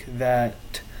think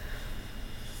that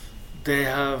they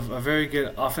have a very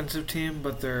good offensive team,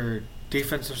 but their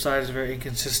defensive side is very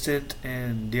inconsistent,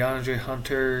 and DeAndre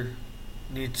Hunter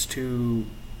needs to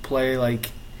play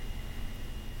like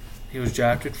he was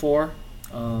drafted for.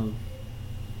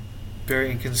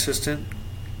 Very inconsistent.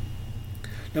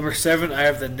 Number 7, I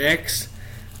have the Knicks.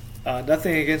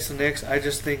 Nothing against the Knicks. I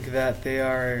just think that they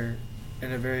are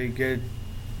in a very good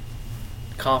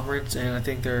conference, and I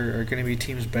think there are going to be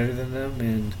teams better than them.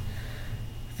 And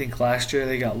I think last year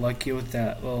they got lucky with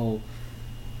that little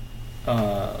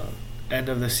end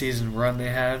of the season run they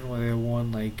had where they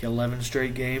won like 11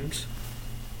 straight games.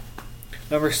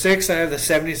 Number 6, I have the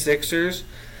 76ers.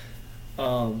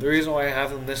 The reason why I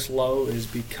have them this low is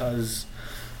because,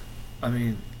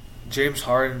 James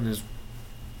Harden is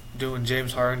doing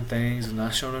James Harden things and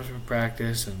not showing up for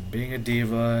practice and being a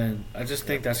diva, and I just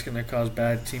think that's going to cause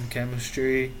bad team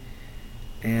chemistry.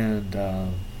 And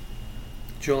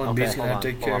Joel Embiid's going to have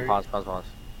to take care. Pause.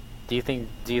 Do you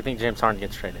think James Harden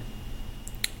gets traded?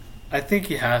 I think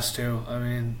he has to.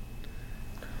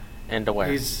 And to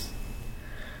where?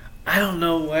 I don't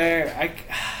know where.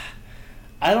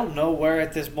 I don't know where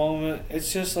at this moment.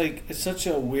 It's just like it's such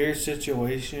a weird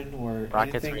situation where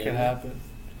Rockets anything could happen.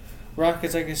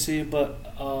 Rockets, I can see, but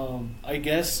I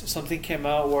guess something came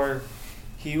out where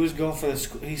he was going for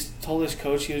he told his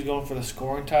coach he was going for the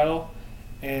scoring title,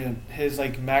 and his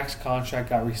max contract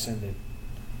got rescinded.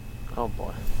 Oh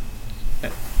boy.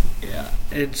 Yeah,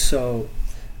 and so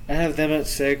I have them at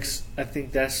 6. I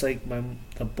think that's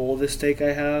the boldest take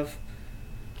I have.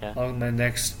 Okay. On my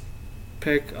next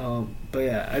pick. But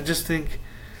yeah, I just think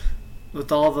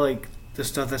with all the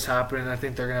stuff that's happening, I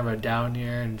think they're gonna have a down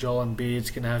year, and Joel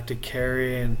Embiid's gonna have to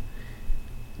carry, and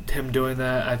him doing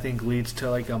that, I think, leads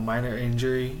to a minor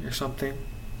injury or something.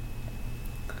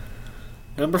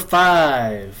 Number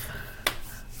 5,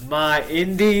 my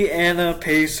Indiana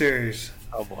Pacers.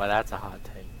 Oh boy, that's a hot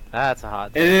take. That's a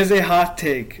hot take. It is a hot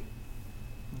take,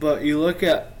 but you look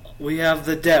at, we have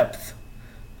the depth.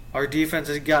 Our defense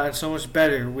has gotten so much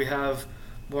better. We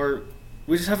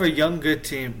just have a young, good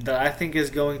team that I think is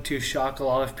going to shock a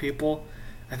lot of people.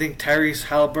 I think Tyrese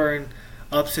Halliburton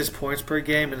ups his points per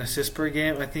game and assists per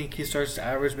game. I think he starts to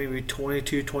average maybe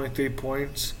 22, 23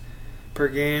 points per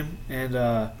game,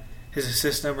 and his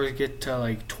assist numbers get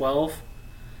to 12,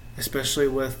 especially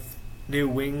with new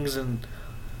wings and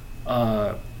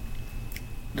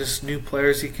just new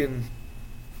players he can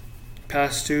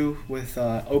pass to with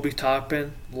Obi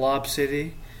Toppin, Lob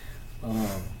City.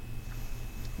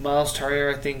 Miles Turner,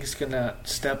 I think, is going to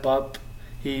step up.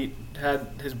 He had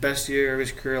his best year of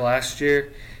his career last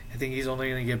year. I think he's only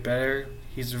going to get better.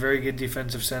 He's a very good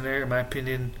defensive center. In my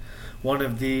opinion, one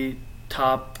of the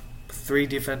top 3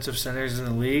 defensive centers in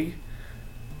the league.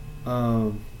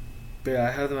 But yeah,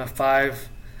 I have them at 5.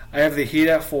 I have the Heat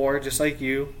at 4, just like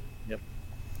you. Yep.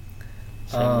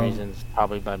 Same reasons,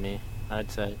 probably by me,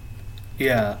 I'd say.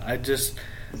 Yeah,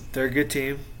 they're a good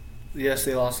team. Yes,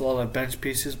 they lost a lot of bench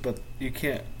pieces, but you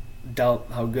can't doubt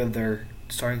how good their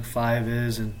starting 5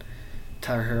 is, and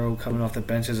Tyler Hero coming off the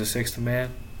bench as a 6th man.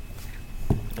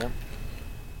 Yep.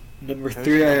 Number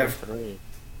 3, I have 3?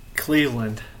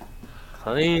 Cleveland.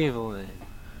 Cleveland.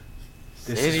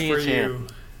 This City is for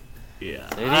champ. you. Yeah,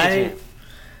 City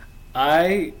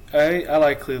I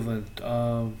like Cleveland.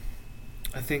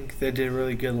 I think they did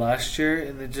really good last year,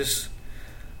 and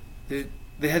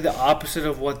they had the opposite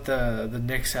of what the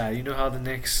Knicks had. You know how the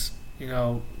Knicks,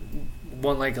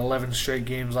 won 11 straight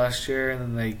games last year, and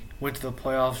then they went to the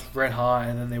playoffs red hot,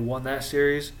 and then they won that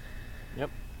series. Yep.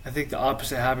 I think the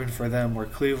opposite happened for them, where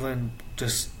Cleveland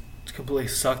just completely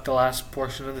sucked the last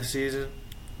portion of the season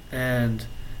and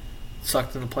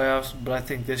sucked in the playoffs. But I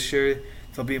think this year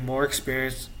they'll be more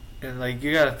experienced, and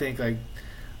you gotta think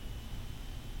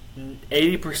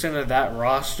 80% of that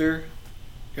roster,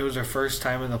 it was their first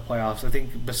time in the playoffs. I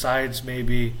think besides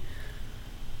maybe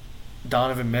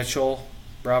Donovan Mitchell,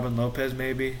 Robin Lopez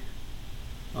maybe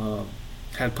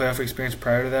had playoff experience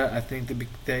prior to that. I think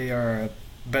they are a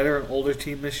better and older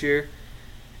team this year,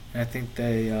 and I think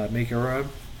they make a run.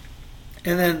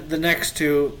 And then the next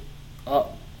 2,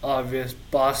 obvious,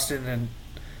 Boston and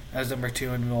as number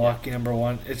 2 and Milwaukee number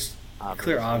 1. It's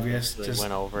clear obvious. They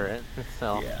went over it.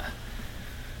 So yeah.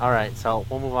 All right, so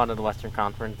we'll move on to the Western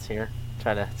Conference here.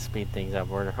 Try to speed things up.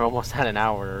 We're almost at an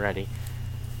hour already.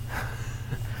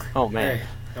 Oh man, hey,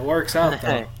 it works out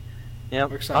though. Yep.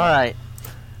 Works out. All right.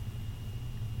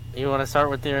 You want to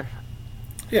start with your?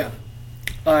 Yeah.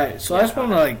 All right. So I just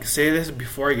want to say this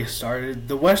before I get started.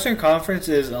 The Western Conference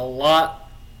is a lot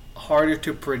harder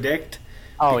to predict.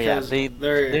 Oh yeah, they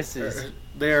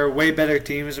are way better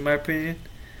teams in my opinion.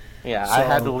 Yeah, so, I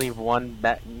had to leave one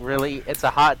bet. Really, it's a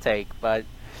hot take, but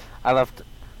I left.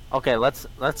 Okay, let's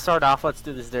start off. Let's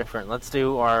do this different. Let's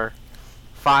do our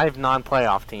 5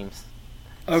 non-playoff teams.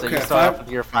 Okay, so you start off with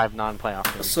your 5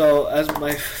 non-playoff teams. So as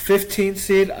my 15th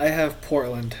seed, I have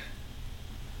Portland.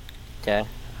 Okay.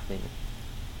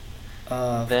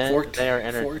 Then they are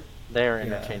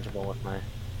interchangeable with mine.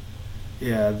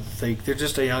 Yeah, they're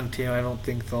just a young team. I don't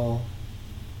think they'll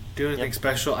do anything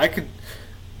special.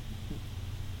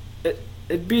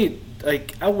 It'd be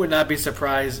I would not be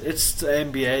surprised. It's the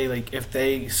NBA. If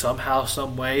they somehow,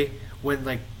 some way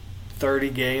win 30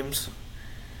 games.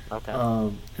 Okay.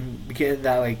 And get in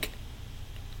that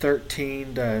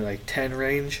 13 to 10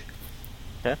 range.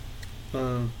 Okay.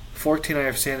 14, I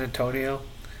have San Antonio,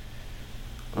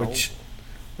 which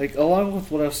along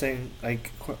with what I was saying a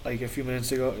few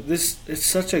minutes ago, it's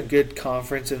such a good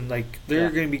conference, and there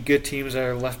are going to be good teams that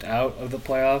are left out of the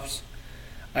playoffs.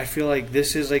 I feel like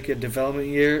this is a development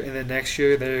year, and then next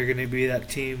year they're going to be that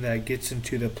team that gets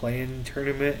into the play-in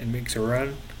tournament and makes a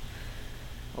run.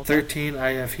 Okay. 13, I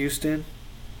have Houston.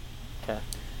 Okay.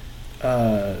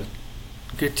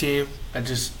 Good team. I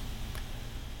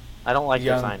don't like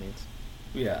their signings.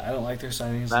 Yeah, I don't like their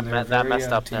signings. That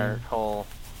messed up their whole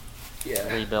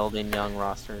rebuilding young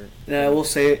roster. Yeah, I will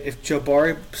say, if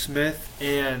Jabari Smith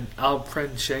and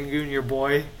Alperen Şengün, your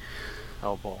boy.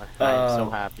 Oh boy, I'm so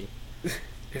happy.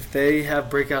 If they have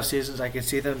breakout seasons, I can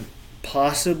see them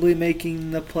possibly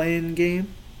making the play-in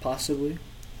game. Possibly.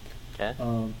 Okay.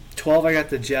 12, I got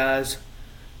the Jazz.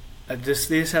 they just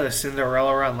had a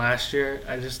Cinderella run last year.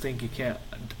 I just think you can't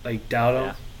doubt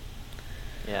them.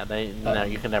 Yeah, no,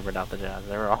 you can never doubt the Jazz.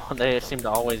 They seem to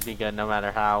always be good, no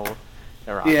matter how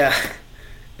they're on. Yeah,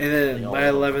 and then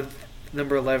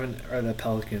number 11 are the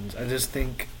Pelicans. I just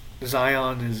think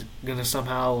Zion is gonna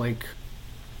somehow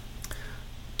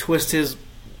twist his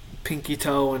pinky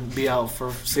toe and be out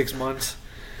for 6 months,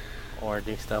 or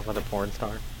do stuff with a porn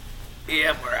star.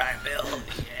 Yeah, Mariah Mill.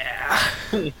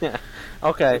 Yeah. Yeah.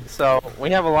 Okay, so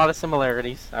we have a lot of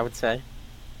similarities, I would say.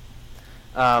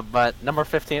 But number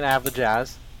 15, I have the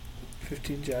Jazz.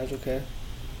 15 Jazz, okay.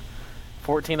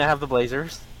 14, I have the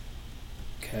Blazers.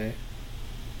 Okay.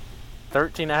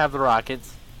 13, I have the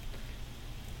Rockets.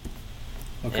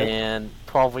 Okay. And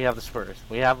 12, we have the Spurs.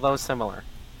 We have those similar.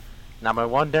 Now, my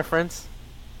one difference.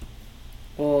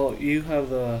 Well, you have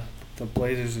the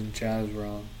Blazers and Jazz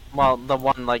wrong. Well, the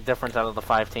one difference out of the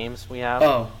 5 teams we have.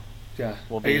 Oh, yeah.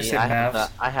 Will be I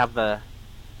have the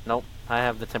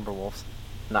Timberwolves,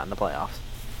 not in the playoffs.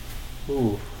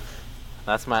 Ooh.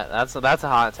 That's a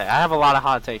hot take. I have a lot of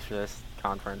hot takes for this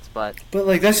conference, but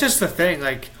that's just the thing.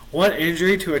 One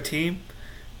injury to a team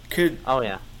could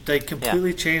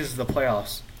completely change the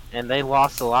playoffs. And they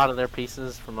lost a lot of their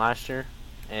pieces from last year,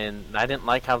 and I didn't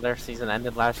like how their season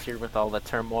ended last year with all the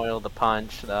turmoil, the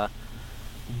punch, the.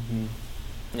 Mm-hmm.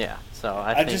 Yeah, so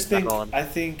I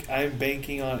think I'm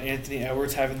banking on Anthony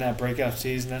Edwards having that breakout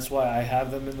season. That's why I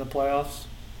have them in the playoffs.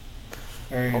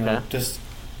 Or just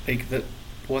the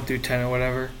 1 through 10 or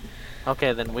whatever.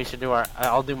 Okay, then we should do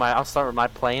I'll start with my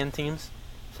play-in teams.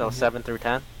 So 7 through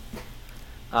 10.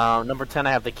 Number 10,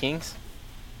 I have the Kings.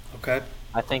 Okay.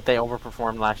 I think they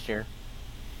overperformed last year,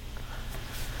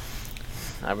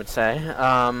 I would say.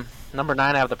 Number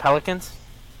 9, I have the Pelicans.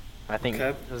 I think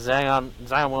Zion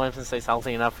Williamson stays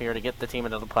healthy enough here to get the team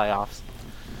into the playoffs.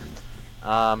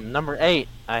 Number 8,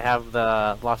 I have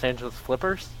the Los Angeles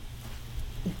Clippers.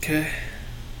 Okay.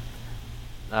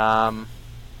 I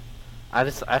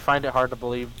find it hard to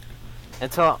believe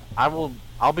until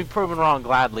I'll be proven wrong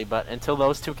gladly, but until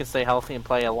those two can stay healthy and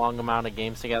play a long amount of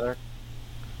games together,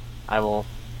 I will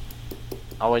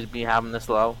always be having this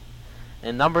low.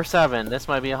 And number 7, this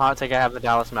might be a hot take. I have the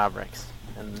Dallas Mavericks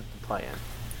in the play-in.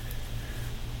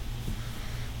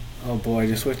 Oh boy,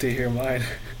 just wait to hear mine.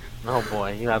 Oh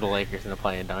boy, you have the Lakers in the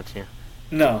play-in, don't you?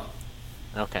 No.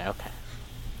 Okay.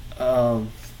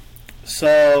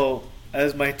 So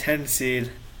as my 10 seed,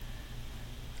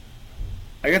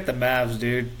 I got the Mavs,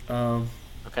 dude.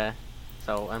 Okay.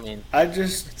 So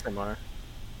similar.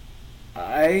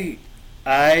 I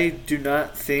do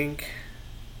not think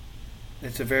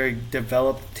it's a very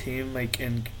developed team,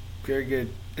 and very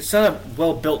good. It's not a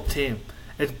well-built team.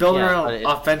 It's built around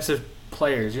offensive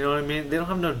players. You know what I mean? They don't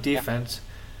have no defense.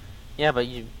 Yeah, but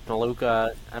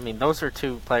Luka. Those are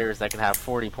 2 players that can have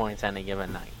 40 points any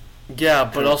given night. Yeah,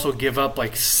 but also give up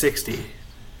 60.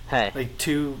 Hey.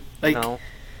 No.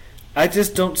 I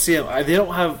just don't see them. They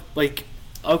don't have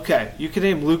okay. You can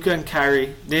name Luka and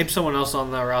Kyrie. Name someone else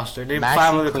on that roster. Name Maxi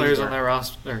 5 other Kleber. players on that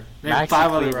roster. Name Maxi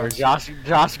 5 Kleber, other rosters.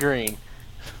 Josh Green.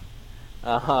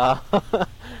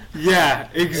 Yeah,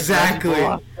 exactly.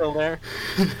 Still there?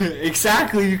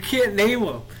 Exactly. You can't name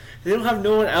them. They don't have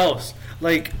no one else.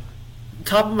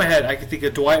 Top of my head, I can think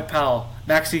of Dwight Powell,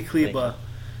 Maxi Kleber,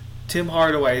 Tim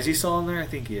Hardaway. Is he still on there? I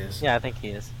think he is. Yeah, I think he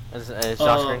is. Is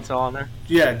Josh Green still on there?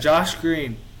 Yeah, Josh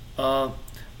Green.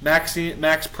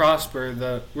 Max Prosper,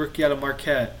 the rookie out of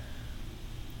Marquette.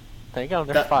 There you go.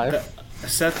 There's 5.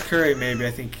 Seth Curry, maybe.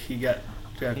 I think he got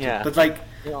drafted. Yeah. But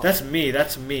that's me.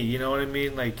 That's me. You know what I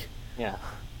mean? Yeah.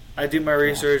 I do my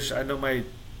research. I know my.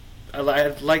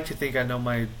 I'd like to think I know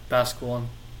my basketball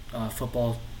and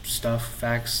football stuff,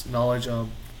 facts, knowledge.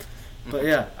 But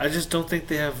yeah, I just don't think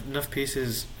they have enough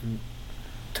pieces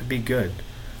to be good.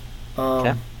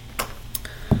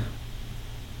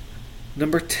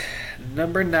 Number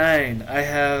 9, I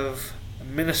have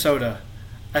Minnesota.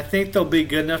 I think they'll be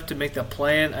good enough to make the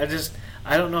play-in. I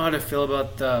don't know how to feel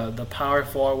about the power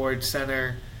forward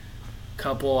center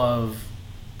couple of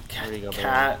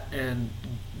Cat and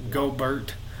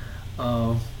Gobert.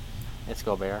 It's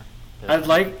Gobert.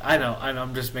 I know,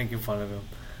 I'm just making fun of him.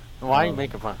 Why are you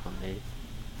making fun of me?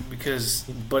 Because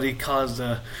Buddy caused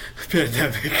a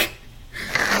pandemic.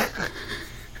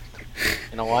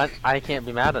 You know what? I can't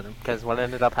be mad at him because what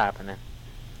ended up happening?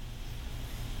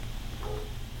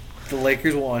 The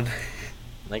Lakers won.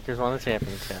 Lakers won the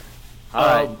championship. All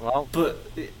right. Well, but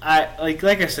like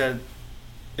I said,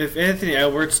 if Anthony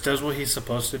Edwards does what he's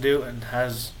supposed to do and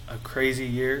has a crazy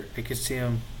year, I could see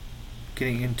him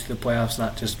getting into the playoffs,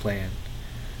 not just playing.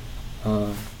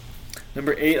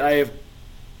 Number 8, I have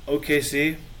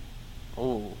OKC.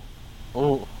 Ooh.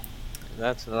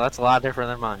 That's a lot different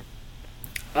than mine.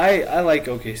 I like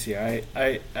OKC.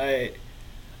 I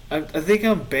think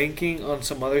I'm banking on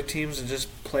some other teams to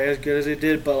just play as good as they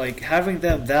did, but like having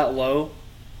them that low,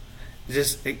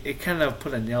 it kind of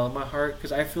put a nail in my heart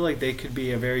because I feel like they could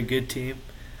be a very good team,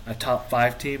 a top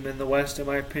 5 team in the West in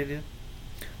my opinion.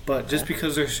 But just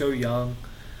because they're so young,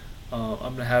 I'm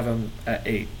gonna have them at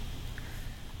 8.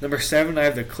 Number 7, I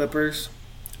have the Clippers.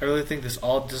 I really think this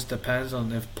all just depends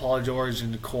on if Paul George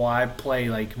and Kawhi play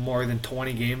like more than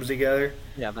 20 games together.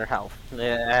 Yeah, their health.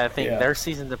 I think their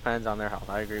season depends on their health.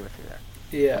 I agree with you there.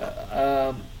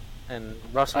 Yeah. And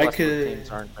Russell Westbrook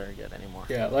teams aren't very good anymore.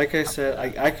 Yeah, like I said,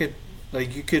 I could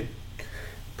you could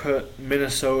put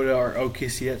Minnesota or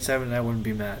OKC at 7, and I wouldn't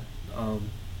be mad.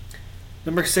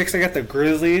 Number 6, I got the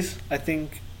Grizzlies. I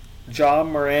think Ja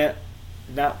Morant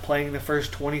not playing the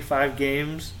first 25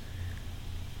 games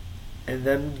and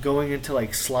then going into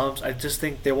like slumps. I just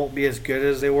think they won't be as good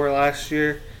as they were last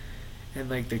year, and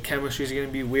like the chemistry is going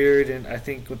to be weird. And I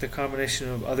think with the combination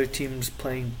of other teams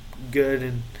playing good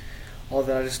and all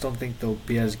that, I just don't think they'll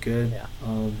be as good. Yeah.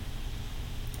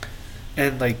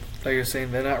 And like you're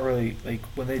saying, they're not really like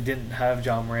when they didn't have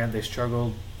Ja Morant, they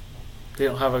struggled. They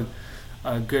don't have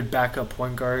a good backup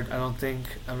point guard. I don't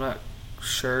think. I'm not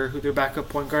sure who their backup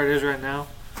point guard is right now.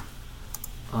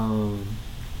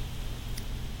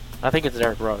 I think it's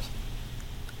Derrick Rose.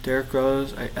 Derrick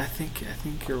Rose. I think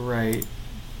you're right.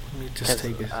 Let me just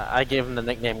take it. I gave him the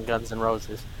nickname Guns N'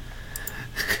 Roses.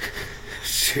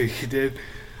 Sure you did.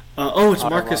 It's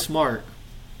Marcus Smart.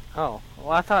 Oh,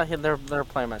 well, I thought they're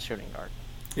playing him at shooting guard.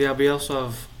 Yeah, but you also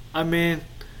have. I mean,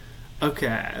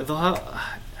 okay, they'll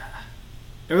have.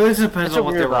 It really depends on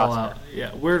what they roll out.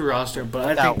 Yeah, weird roster,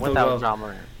 but I think they'll go. Ja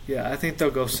Morant. Yeah, I think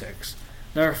they'll go 6.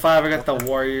 Number 5, I got the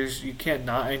Warriors. You can't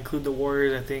not include the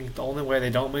Warriors. I think the only way they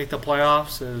don't make the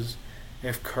playoffs is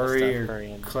if Curry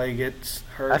or Clay gets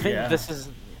hurt. I think this is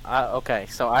okay.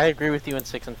 So I agree with you in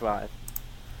 6 and 5.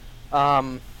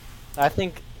 I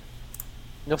think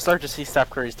you'll start to see Steph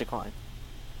Curry's decline.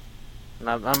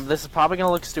 And this is probably going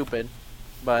to look stupid,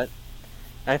 but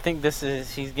I think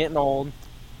he's getting old.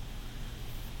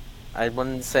 I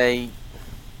wouldn't say.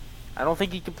 I don't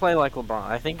think he can play like LeBron.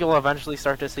 I think you'll eventually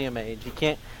start to see him age.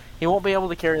 He won't be able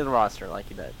to carry the roster like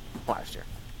he did last year.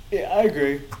 Yeah, I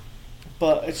agree.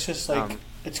 But it's just like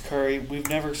it's Curry. We've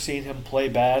never seen him play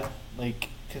bad, like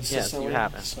consistently. Yes, you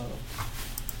haven't.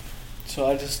 So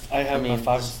I have him at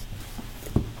 5.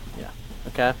 Yeah.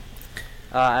 Okay.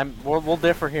 We'll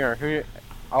differ here.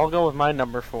 I'll go with my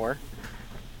number 4.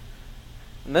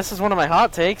 And this is one of my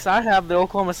hot takes. I have the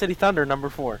Oklahoma City Thunder number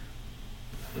 4.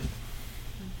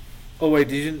 Oh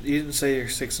wait, you didn't say you're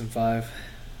 6 and 5.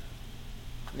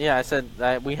 Yeah, I said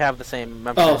that we have the same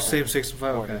membership. Oh, same 6 and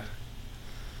 5. Okay.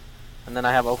 And then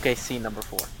I have OKC number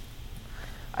 4.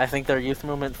 I think their youth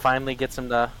movement finally gets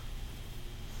them up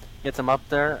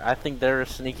there. I think they're a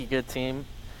sneaky good team.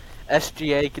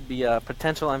 SGA could be a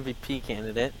potential MVP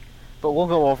candidate, but we'll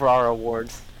go over our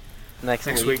awards next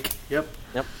week. Yep.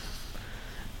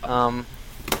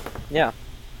 Yeah.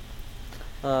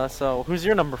 So who's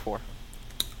your number 4?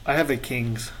 I have the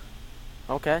Kings.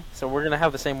 Okay, so we're gonna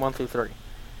have the same 1 through 3.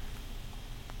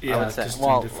 Yeah, just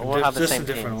we'll have the same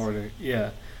different order. Yeah,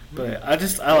 but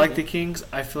I like the Kings.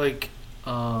 I feel like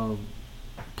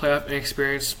playoff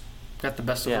inexperience got the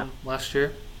best of them last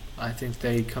year. I think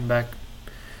they come back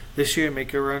this year and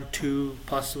make a run to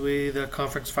possibly the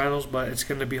conference finals, but it's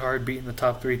going to be hard beating the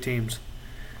top 3 teams.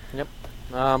 Yep.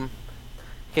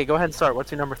 Okay, go ahead and start.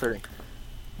 What's your number 3?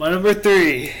 My number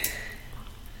 3.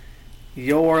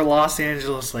 Your Los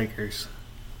Angeles Lakers.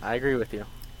 I agree with you.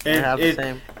 I have the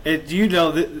same.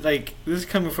 This is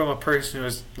coming from a person who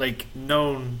is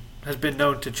has been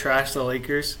known to trash the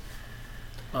Lakers.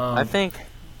 I think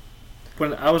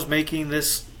when I was making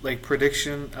this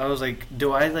prediction, I was like,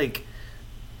 do I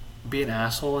be an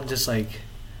asshole and just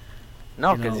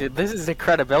no, because this is the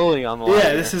credibility on the line.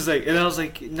 Yeah, this is and I was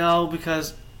like, no,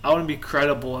 because I want to be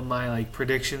credible in my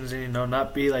predictions and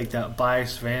not be that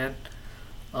biased fan.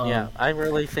 Yeah, I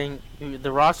really think the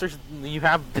rosters, you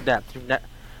have the depth.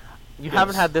 You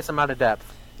haven't had this amount of depth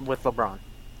with LeBron.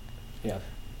 Yeah,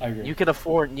 I agree. You could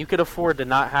afford to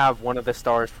not have one of the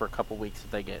stars for a couple weeks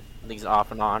if they get these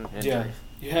off and on injuries.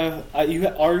 Yeah, you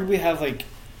arguably have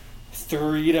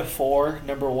 3 to 4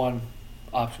 number 1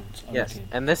 options on the team.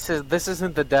 And this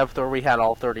isn't the depth where we had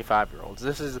all 35-year-olds.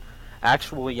 This is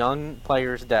actual young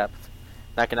players' depth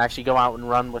that can actually go out and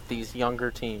run with these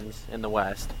younger teams in the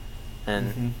West.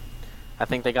 And I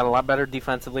think they got a lot better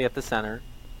defensively at the center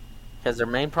because their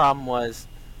main problem was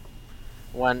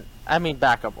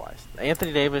backup-wise.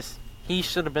 Anthony Davis, he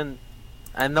should have been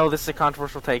I know this is a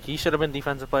controversial take. He should have been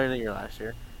Defensive Player of the Year last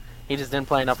year. He just didn't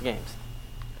play enough games.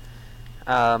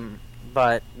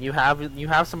 But you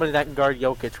have somebody that can guard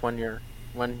Jokic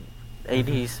when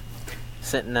AD's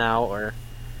sitting out,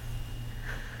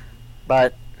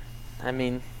 but I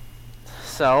mean,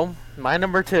 so my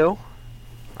number 2,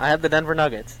 I have the Denver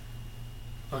Nuggets.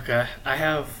 Okay, I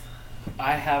have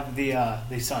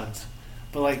the Suns,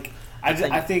 but like I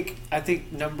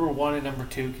think number 1 and number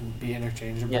 2 can be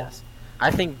interchangeable. Yes,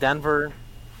 I think Denver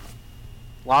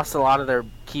lost a lot of their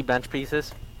key bench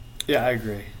pieces. Yeah, I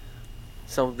agree.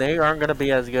 So they aren't going to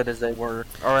be as good as they were,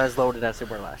 or as loaded as they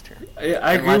were last year.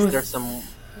 I agree unless there's some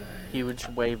huge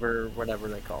waiver, whatever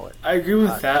they call it. I agree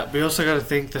with that, but you also got to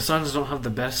think the Suns don't have the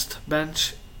best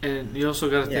bench, and you also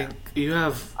got to think you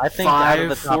have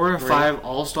 4 or 5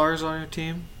 All-Stars on your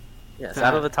team. Yes,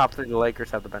 out of the top 3, the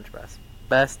Lakers have the bench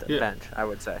best bench, I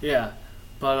would say. Yeah,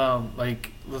 but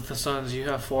like with the Suns, you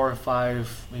have 4 or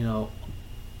 5,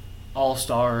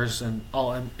 All-Stars and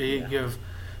you have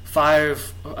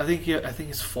 5. I think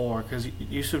it's 4 because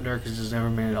Yusuf Nurkic has never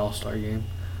made an All-Star game.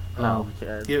 No,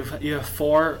 you have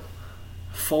 4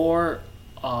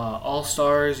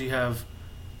 All-Stars. You have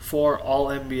 4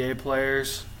 All-NBA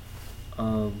players.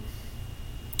 I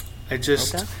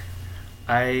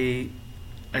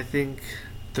think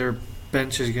their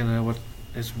bench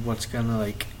is what's gonna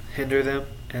like hinder them.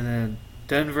 And then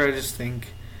Denver, I just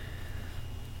think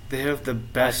they have the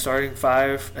best starting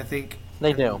 5. I think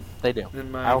they do.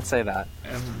 I'll say that.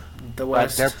 And the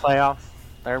West, but their playoffs,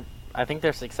 I think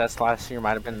their success last year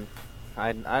might have been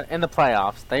in the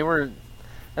playoffs. They were,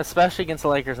 especially against the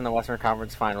Lakers in the Western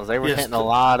Conference Finals, they were hitting a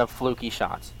lot of fluky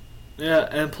shots. Yeah,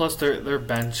 and plus their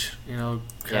bench,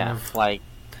 helped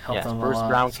them a Bruce lot.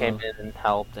 Brown came in and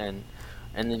helped, and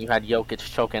then you had Jokic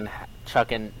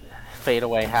chucking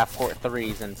fadeaway half-court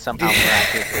threes and somehow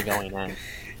miraculously going in.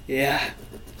 Yeah.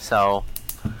 So,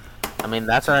 I mean,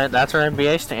 that's our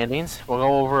NBA standings. We'll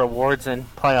go over awards and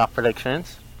playoff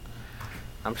predictions.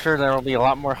 I'm sure there will be a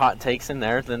lot more hot takes in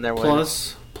there than there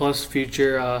was. Plus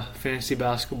future fantasy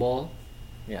basketball.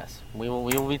 Yes, we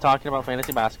will be talking about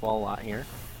fantasy basketball a lot here.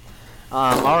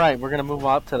 All right, we're gonna move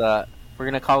up to we're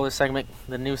gonna call this segment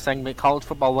the new segment, College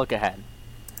Football Look Ahead.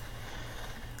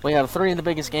 We have 3 of the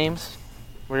biggest games.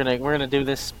 We're gonna do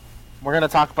this. We're gonna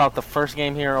talk about the first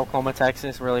game here, Oklahoma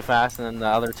Texas, really fast, and then the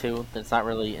other 2. It's not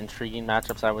really intriguing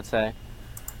matchups, I would say.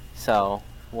 So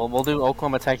we'll do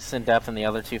Oklahoma Texas in depth and the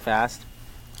other 2 fast.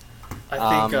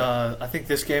 I think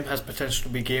this game has potential to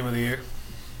be game of the year.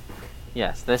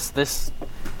 Yes, this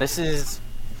is.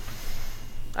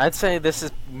 I'd say this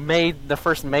is the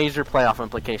first major playoff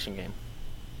implication game.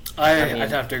 I'd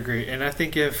have to agree, and I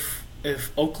think if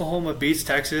Oklahoma beats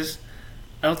Texas,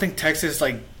 I don't think Texas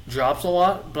drops a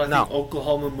lot, but I think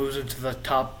Oklahoma moves into the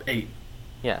top 8.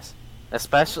 Yes,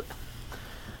 especially.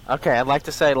 Okay, I'd like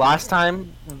to say last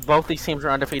time both these teams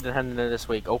were undefeated heading into this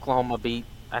week. Oklahoma beat.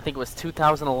 I think it was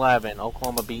 2011.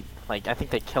 Oklahoma beat, I think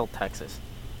they killed Texas.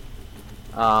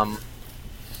 Let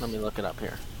me look it up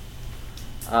here.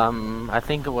 I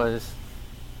think it was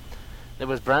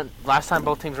Brent. Last time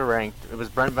both teams were ranked, it was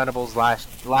Brent Venables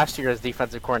last year as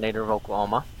defensive coordinator of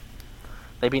Oklahoma.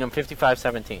 They beat him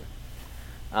 55-17.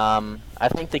 I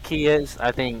think the key is,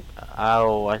 I'm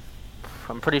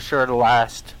pretty sure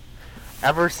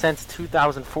ever since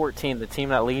 2014, the team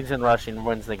that leads in rushing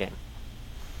wins the game.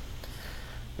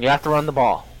 You have to run the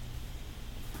ball.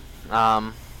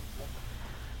 I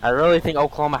really think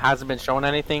Oklahoma hasn't been showing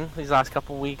anything these last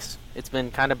couple of weeks. It's been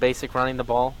kind of basic running the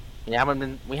ball. We haven't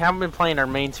been playing our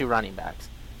main 2 running backs.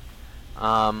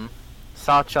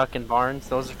 Sawchuk and Barnes,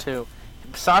 those are 2.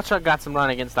 Sawchuk got some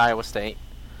run against Iowa State.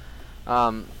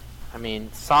 Barnes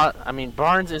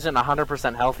isn't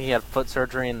 100% healthy. He had foot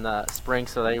surgery in the spring,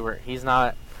 so he's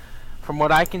not. From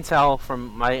what I can tell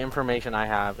from my information I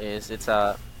have, is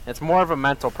it's more of a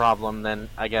mental problem than,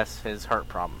 I guess, his heart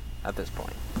problem at this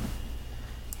point.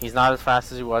 He's not as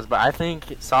fast as he was, but I think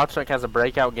Sawchuk has a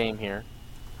breakout game here.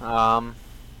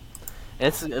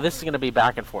 This is going to be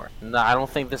back and forth. No, I don't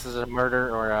think this is a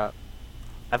murder or a.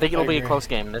 I think it'll be a close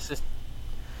game. This is.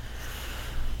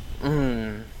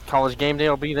 College game day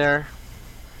will be there.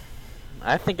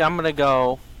 I think I'm gonna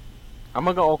go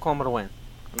Oklahoma to win,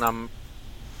 and I'm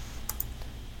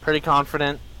pretty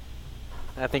confident.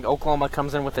 I think Oklahoma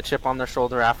comes in with a chip on their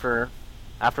shoulder after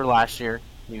last year.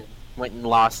 You went and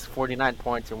lost 49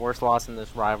 points, your worst loss in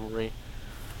this rivalry.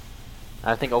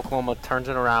 I think Oklahoma turns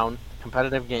it around.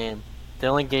 Competitive game.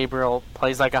 Dylan Gabriel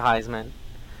plays like a Heisman.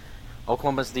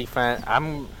 Oklahoma's defense. I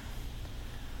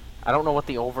don't know what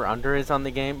the over-under is on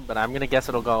the game, but I'm going to guess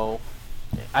it'll go.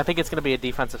 I think it's going to be a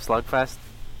defensive slugfest.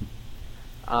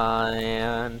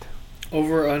 And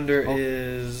Over under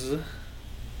is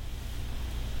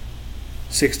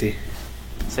 60.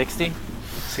 60?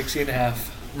 60 and a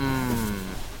half.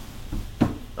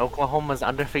 Oklahoma's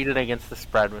undefeated against the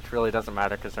spread, which really doesn't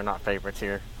matter because they're not favorites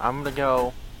here. I'm going to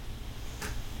go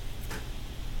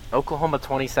Oklahoma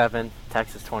 27,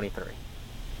 Texas 23.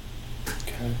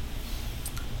 Okay.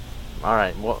 All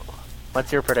right.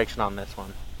 What's your prediction on this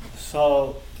one?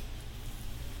 So,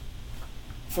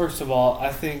 first of all,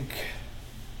 I think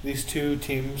these two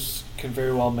teams can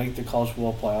very well make the college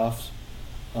football playoffs.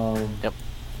 Yep.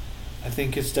 I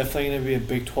think it's definitely going to be a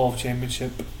Big 12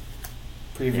 championship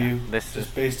preview,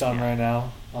 just based on right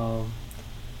now.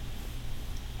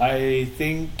 I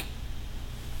think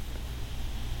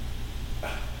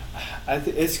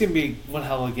it's going to be one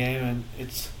hell of a game, and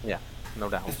it's no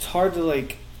doubt. It's hard to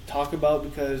talk about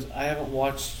because I haven't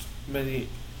watched many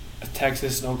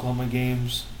Texas and Oklahoma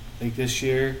games this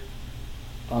year.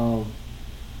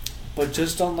 But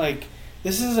just on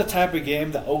this is a type of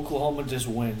game that Oklahoma just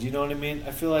wins. You know what I mean?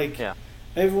 I feel like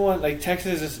everyone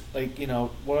Texas is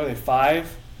what are they,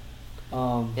 5?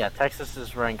 Texas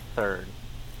is ranked 3rd.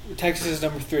 Texas is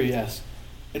number 3. Yes,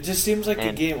 it just seems like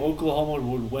a game Oklahoma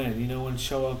would win. And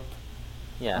show up.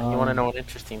 Yeah, you want to know an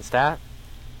interesting stat?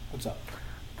 What's up?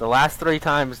 The last 3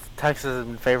 times Texas has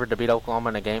been favored to beat Oklahoma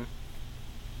in a game,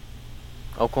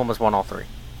 Oklahoma's won all 3.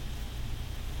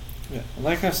 Yeah,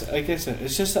 like I said,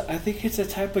 it's just I think it's a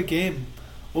type of game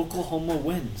Oklahoma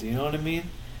wins. You know what I mean?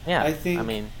 Yeah. I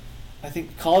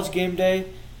think college game day,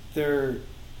 they're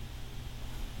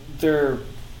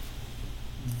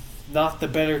not the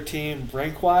better team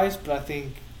rank wise, but I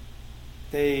think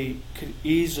they could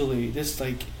easily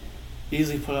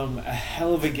put on a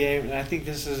hell of a game, and I think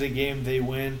this is a game they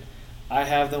win. I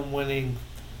have them winning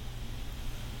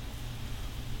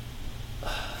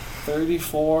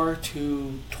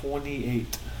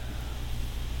 34-28.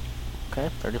 Okay,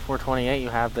 34-28. You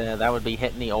have that would be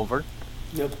hitting the over.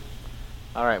 Yep.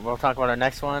 All right, we'll talk about our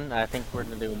next one. I think we're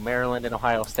going to do Maryland and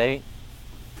Ohio State.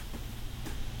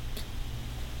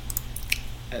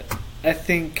 I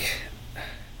think,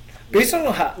 based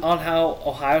on how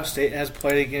Ohio State has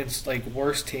played against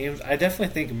worse teams, I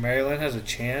definitely think Maryland has a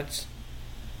chance.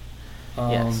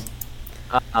 Yes.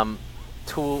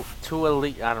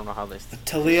 Tualia, I don't know how this.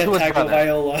 Talia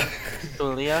Tagovailoa.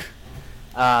 Tualia.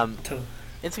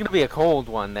 It's going to be a cold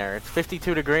one there. It's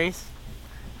 52 degrees.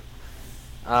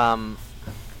 I'd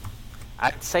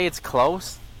say it's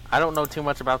close. I don't know too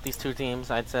much about these two teams,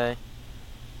 I'd say.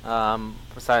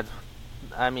 Besides,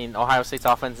 Ohio State's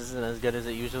offense isn't as good as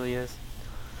it usually is.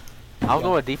 I'll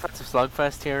go a defensive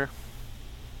slugfest here.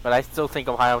 But I still think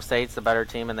Ohio State's the better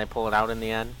team and they pull it out in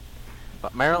the end.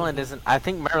 But Maryland isn't. I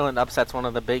think Maryland upsets one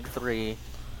of the big 3,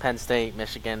 Penn State,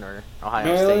 Michigan, or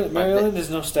Ohio State. Maryland is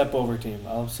no step over team.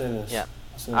 I'll say this. Yeah.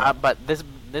 But this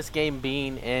game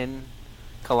being in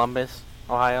Columbus,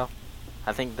 Ohio,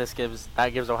 I think that gives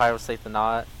Ohio State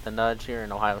the nudge here,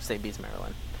 and Ohio State beats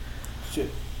Maryland. Shit.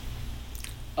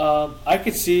 I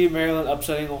could see Maryland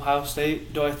upsetting Ohio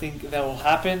State. Do I think that will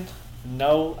happen?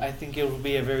 No. I think it will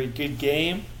be a very good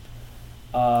game.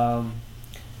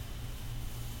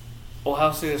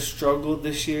 Ohio State has struggled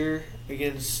this year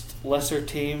against lesser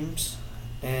teams,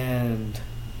 and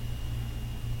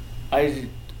I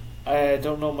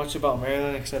don't know much about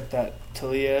Maryland except that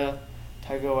Talia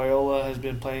Tagovailoa has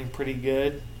been playing pretty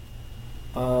good.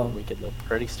 We could look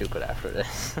pretty stupid after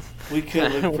this. We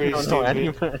could look pretty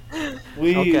stupid.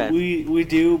 We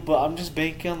do, but I'm just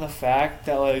banking on the fact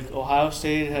that Ohio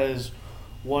State has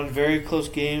won very close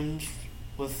games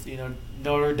with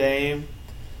Notre Dame,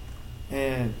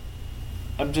 and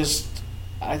I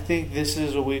think this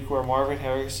is a week where Marvin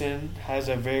Harrison has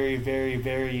a very, very,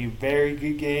 very, very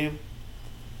good game.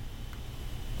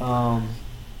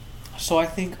 So I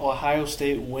think Ohio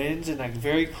State wins in a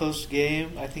very close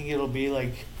game. I think it'll be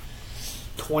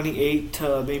 28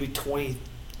 to maybe 20,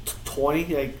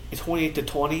 28 to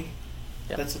 20.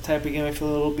 Yep. That's the type of game I feel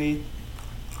it'll be.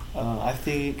 I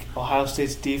think Ohio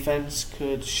State's defense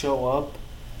could show up.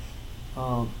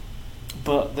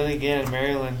 But then again,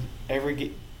 Maryland,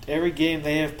 every game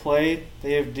they have played,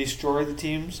 they have destroyed the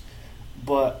teams.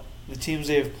 But the teams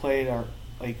they have played are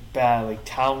bad, like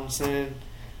Townsend,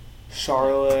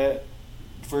 Charlotte,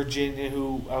 Virginia,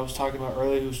 who I was talking about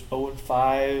earlier, who's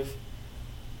 0-5.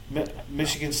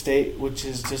 Michigan State, which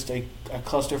is just a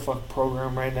clusterfuck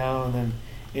program right now, and then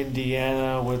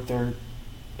Indiana with their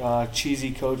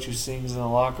cheesy coach who sings in the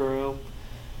locker room.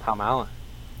 Tom Allen.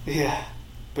 Yeah.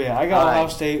 But yeah, I got Ohio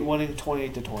State winning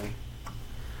 28-20.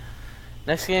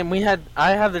 Next game,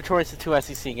 I have the choice of 2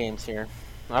 SEC games here.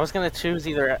 I was gonna choose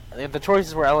either. The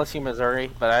choices were LSU, Missouri,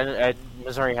 but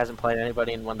Missouri hasn't played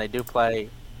anybody, and when they do play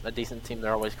a decent team,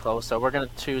 they're always close. So we're gonna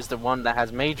choose the one that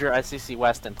has major SEC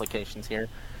West implications here: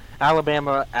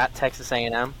 Alabama at Texas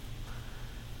A&M.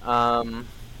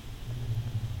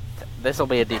 This will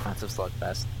be a defensive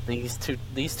slugfest.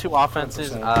 These two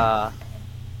offenses.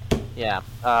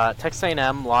 Texas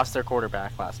A&M lost their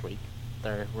quarterback last week.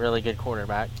 Their really good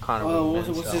quarterback, Connor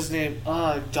Weigman. What's his name?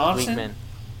 Johnson? Weigman.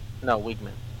 No,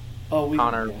 Weigman. Oh, Weigman.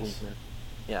 Connor yes. Weigman.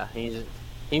 Yeah,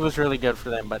 he was really good for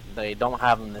them, but they don't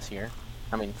have him this year.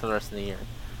 I mean, for the rest of the year.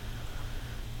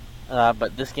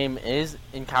 But this game is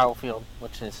in Kyle Field,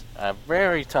 which is a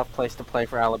very tough place to play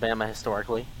for Alabama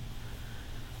historically.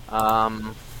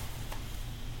 But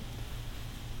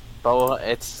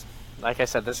it's like I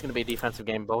said, this is going to be a defensive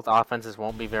game. Both offenses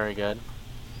won't be very good.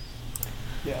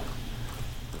 Yeah.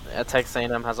 Texas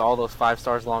A&M has all those 5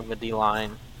 stars along the D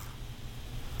line.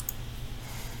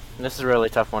 This is a really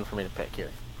tough one for me to pick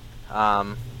here.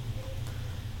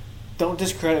 Don't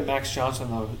discredit Max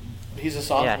Johnson though. He's a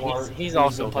sophomore. Yeah, he's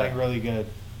also been playing really good.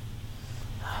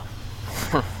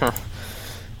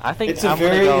 I think it's a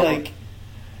very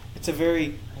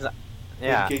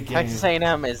yeah. good game. Texas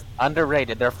A&M is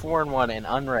underrated. They're 4-1 and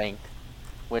unranked,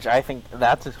 which I think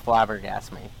that's just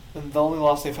flabbergasts me. And the only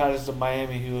loss they've had is to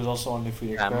Miami, who is also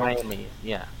undefeated. Miami,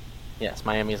 yeah. Yes,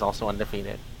 Miami is also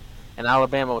undefeated. And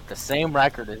Alabama with the same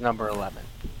record is number 11.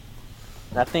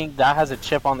 I think that has a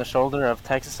chip on the shoulder of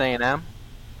Texas A&M.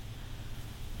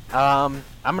 I'm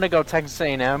going to go Texas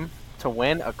A&M to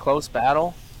win a close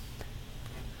battle.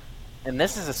 And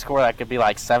this is a score that could be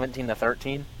like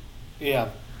 17-13. Yeah.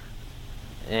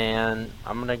 And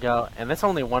I'm going to go, and it's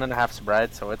only 1.5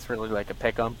 spread, so it's really like a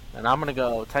pick 'em. And I'm going to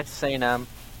go Texas A&M.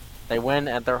 They win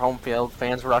at their home field.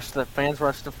 Fans rush the field,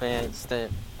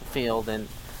 and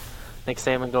Nick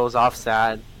Saban goes off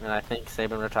sad, and I think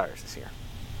Saban retires this year.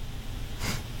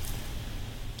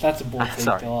 That's a bold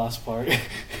take, the last part.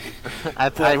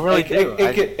 I really do.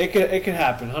 It could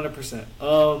happen, 100%.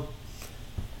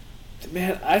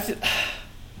 Man,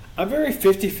 I'm very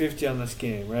 50-50 on this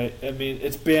game, right? I mean,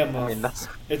 it's Bama. I mean,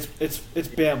 it's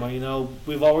Bama. You know,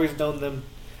 we've always known them,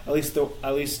 at least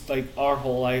like our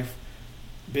whole life,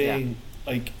 being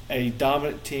like a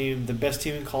dominant team, the best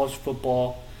team in college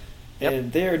football,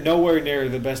 and they are nowhere near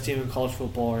the best team in college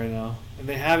football right now, and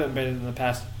they haven't been in the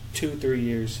past 2-3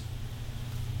 years.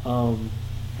 I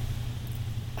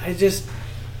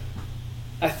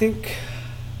think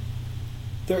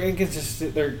they're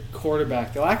inconsistent. Their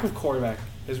quarterback, the lack of quarterback,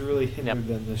 has really hindered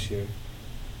them this year.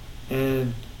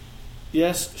 And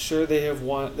yes, sure, they have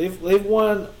won. They've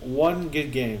won one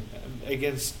good game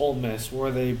against Ole Miss,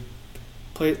 where they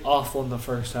played awful in the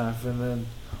first half, and then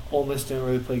Ole Miss didn't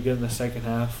really play good in the second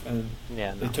half, and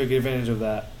they took advantage of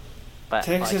that. But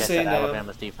Texas like I said,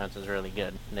 Alabama's defense was really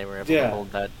good. They were able to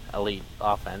hold that elite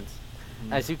offense.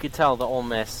 Mm-hmm. As you could tell, the Ole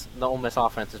Miss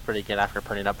offense is pretty good after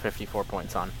putting up 54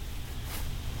 points on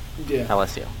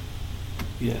LSU.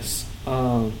 Yes.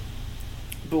 But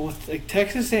with like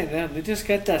Texas A&M, they just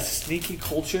got that sneaky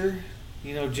culture.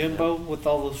 You know, Jimbo with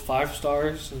all those 5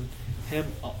 stars and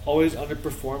him always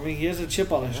underperforming. He has a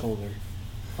chip on his shoulder.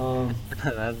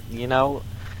 You know,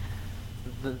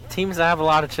 the teams that have a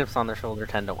lot of chips on their shoulder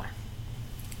tend to win.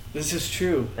 This is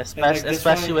true,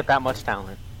 especially with that much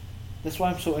talent. That's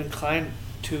why I'm so inclined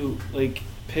to like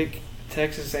pick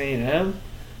Texas A&M,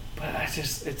 but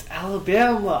it's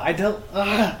Alabama. I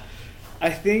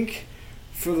think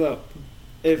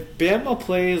if Bama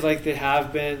plays like they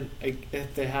have been,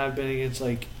 if they have been against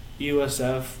like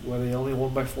USF, where they only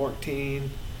won by 14.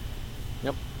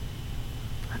 Yep.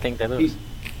 I think they lose.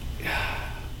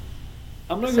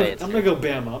 I'm gonna go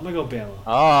Bama. I'm gonna go Bama.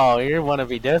 Oh, you want to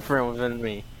be different than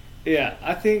me. Yeah,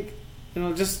 I think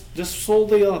just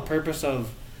solely on the purpose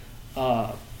of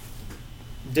like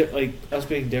us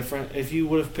being different. If you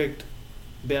would have picked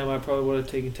Bama, I probably would have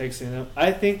taken Texas A&M.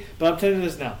 I think, but I'm telling you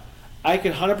this now. I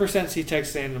can 100% see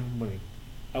Texas A&M winning.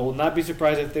 I will not be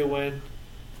surprised if they win.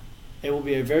 It will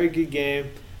be a very good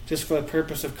game, just for the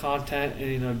purpose of content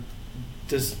and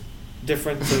just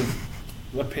difference of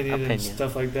opinion and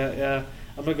stuff like that. Yeah,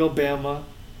 I'm gonna go Bama.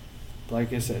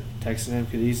 Like I said, Texas A&M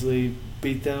could easily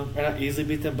beat them, or not easily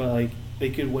beat them, but like they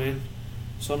could win.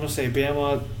 So I'm gonna say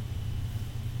Bama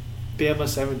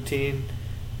 17,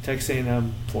 Texas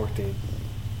A&M 14.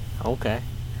 Okay.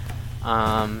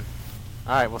 All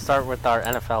right, we'll start with our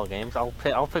NFL games. I'll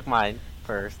pick mine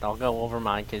first. I'll go over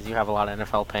mine because you have a lot of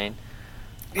NFL pain.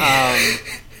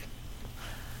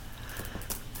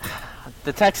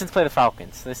 The Texans play the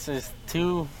Falcons. This is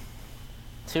two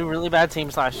really bad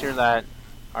teams last year that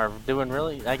are doing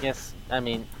really. I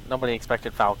mean, nobody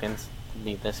expected Falcons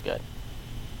be this good.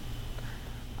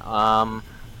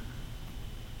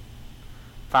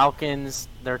 Falcons,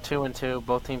 they're 2-2.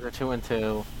 Both teams are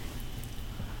 2-2.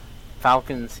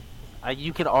 Falcons,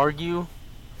 you could argue,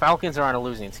 Falcons are on a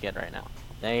losing skid right now.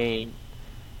 They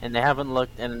haven't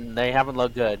looked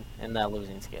good in that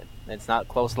losing skid. It's not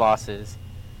close losses.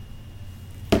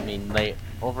 I mean, they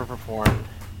overperformed,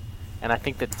 and I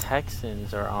think the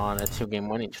Texans are on a 2-game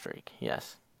winning streak.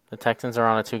 Yes, the Texans are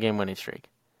on a 2-game winning streak.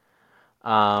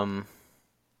 And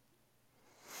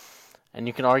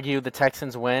you can argue the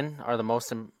Texans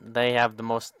they have the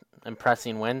most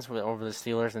impressing wins over the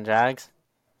Steelers and Jags.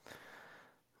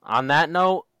 On that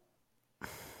note,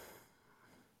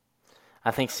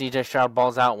 I think C.J. Stroud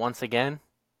balls out once again.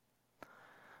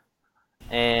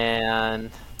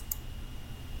 And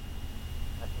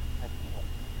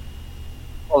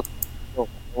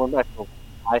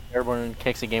Fairburn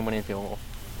kicks a game-winning field goal,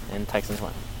 and Texans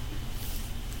win.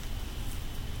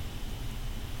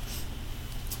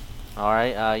 All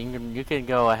right, you can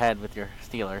go ahead with your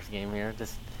Steelers game here.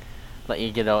 Just let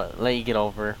you get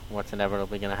over what's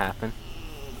inevitably going to happen.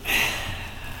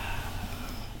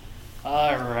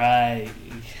 All right.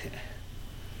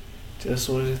 Just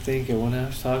when you think I won't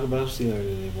have to talk about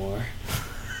Steelers anymore.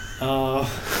 The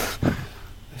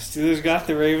Steelers got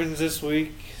the Ravens this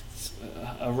week. It's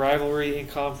a rivalry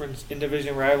in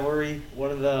division rivalry.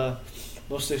 One of the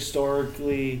most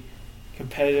historically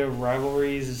competitive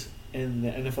rivalries in the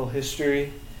NFL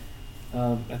history.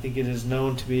 I think it is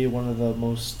known to be one of the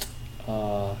most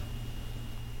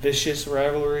vicious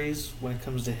rivalries when it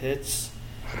comes to hits.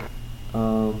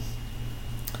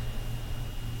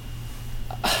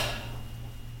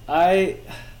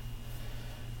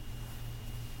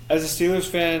 As a Steelers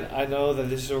fan, I know that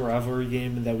this is a rivalry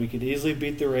game and that we could easily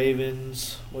beat the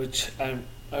Ravens, which I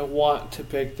want to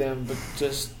pick them, but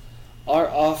just our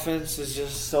offense is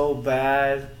just so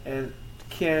bad, and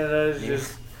Canada is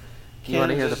just. You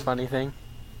want to hear the funny thing?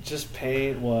 Just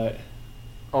paint what?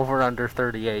 Over under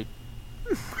 38.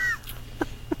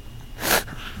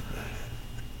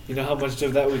 You know how much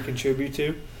of that we contribute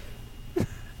to?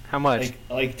 How much?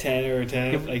 Like 10 or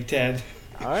 10? Like 10.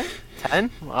 All right, 10?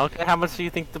 Okay, how much do you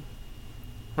think the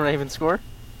Ravens score?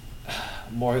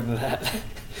 More than that.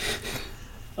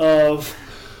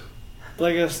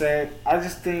 Like I was saying, I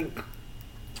just think,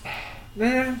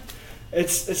 man,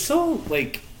 it's so,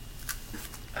 like,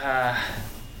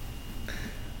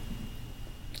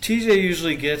 TJ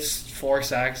usually gets 4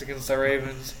 sacks against the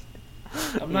Ravens.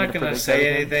 I'm not going to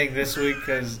say anything this week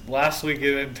because last week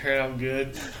it didn't turn out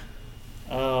good.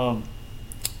 I'm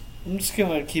just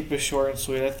going to keep it short and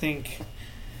sweet. I think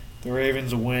the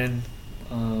Ravens win.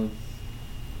 I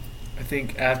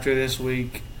think after this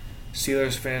week,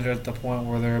 Steelers fans are at the point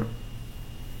where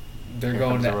they're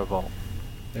going to revolt.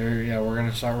 We're going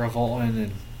to start revolting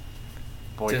and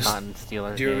boycotting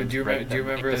Steelers. Do you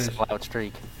remember the sellout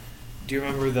streak? Do you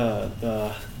remember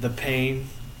the pain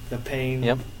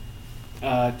Yep.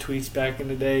 Tweets back in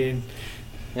the day? And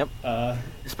yep.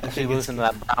 Especially losing to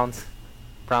that Browns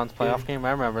playoff game.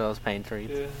 I remember those pain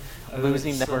tweets. Yeah,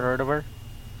 losing, never heard of her.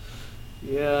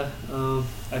 Yeah,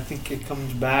 I think it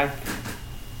comes back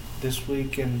this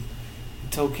week, and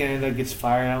until Canada gets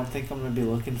fired, I don't think I'm going to be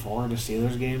looking forward to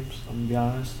Steelers games. I'm going to be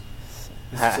honest.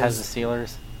 Has the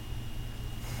Steelers?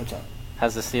 What's up?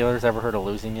 Has the Steelers ever heard of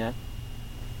losing yet?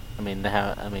 I mean,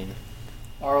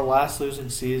 our last losing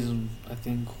season, I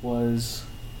think, was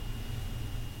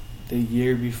the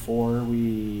year before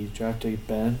we drafted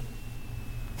Ben.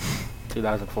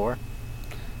 2004?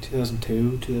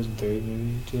 2002, 2003,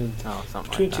 maybe. Something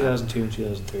between like that. 2002 and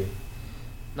 2003.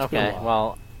 Okay,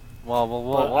 well,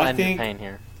 we'll end your pain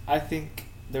here. I think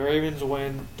the Ravens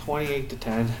win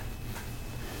 28-10.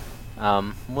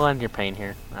 We'll end your pain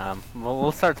here.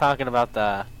 We'll start talking about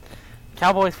the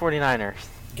Cowboys 49ers.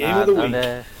 Game of the week.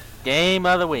 The game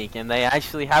of the week, and they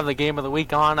actually have the game of the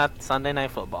week on at Sunday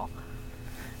Night Football.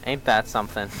 Ain't that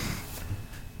something?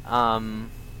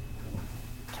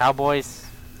 Cowboys,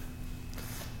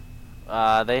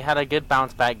 they had a good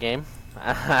bounce back game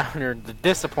after the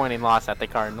disappointing loss at the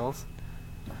Cardinals.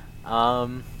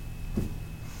 Gave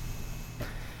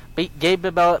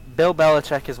Bill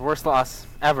Belichick his worst loss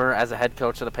ever as a head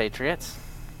coach of the Patriots.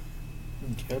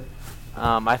 Yep.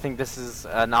 I think this is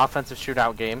an offensive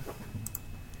shootout game.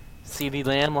 CeeDee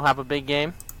Lamb will have a big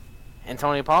game. And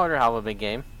Tony Pollard will have a big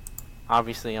game.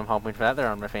 Obviously, I'm hoping for that. They're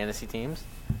on my fantasy teams.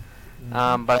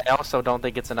 But I also don't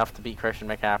think it's enough to beat Christian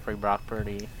McCaffrey, Brock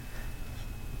Purdy,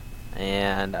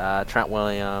 and Trent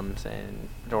Williams, and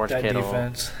George Kittle,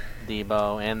 defense.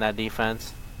 Debo, and that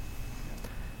defense.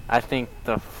 I think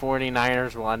the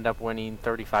 49ers will end up winning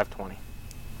 35-20.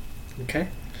 Okay.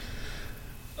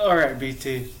 All right,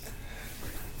 BT.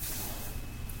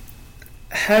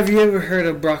 Have you ever heard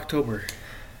of Brocktober?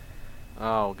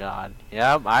 Oh God.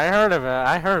 Yep, I heard of it.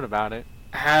 I heard about it.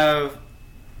 Has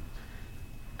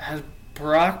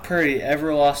Brock Purdy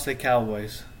ever lost to the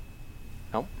Cowboys?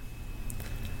 Nope.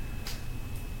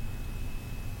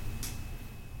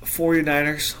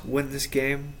 49ers win this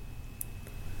game.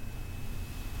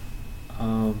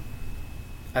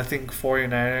 I think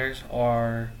 49ers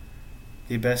are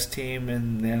the best team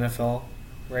in the NFL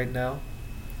right now.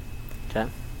 Okay.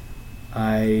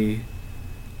 I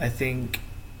think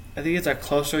it's a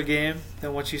closer game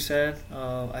than what you said.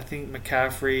 I think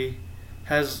McCaffrey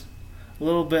has a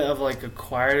little bit of like a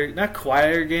not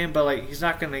quieter game, but like he's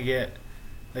not gonna get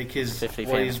like his 50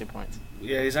 fantasy points.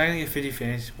 Yeah, he's not gonna get 50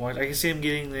 fantasy points. I can see him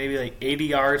getting maybe like 80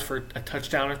 yards for a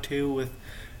touchdown or two with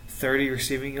 30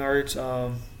 receiving yards.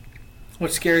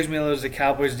 What scares me a little is the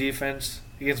Cowboys' defense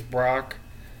against Brock,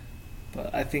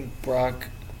 but I think Brock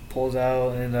pulls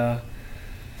out and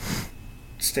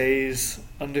stays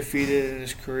undefeated in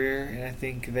his career, and I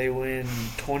think they win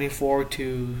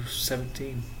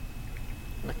 24-17.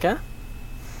 Okay.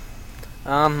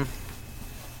 All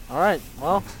right.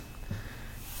 Well,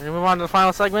 we're gonna move on to the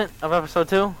final segment of episode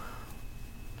 2.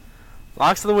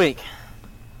 Locks of the week.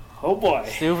 Oh boy.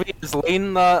 Stueve is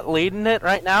leading it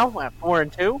right now at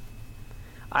 4-2.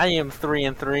 I am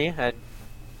 3-3.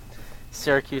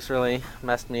 Syracuse really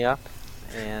messed me up,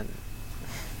 and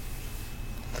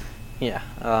yeah.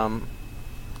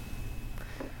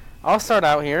 I'll start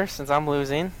out here since I'm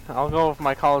losing. I'll go with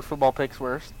my college football picks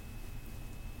first.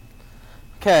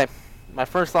 Okay, my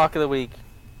first lock of the week.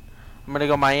 I'm gonna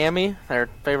go Miami. They're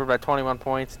favored by 21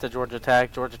 points to Georgia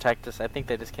Tech. Georgia Tech I think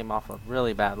they just came off a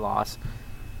really bad loss.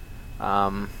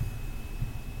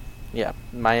 Yeah,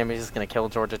 Miami's just going to kill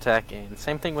Georgia Tech. And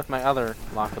same thing with my other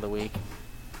lock of the week.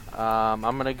 I'm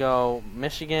going to go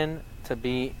Michigan to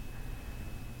beat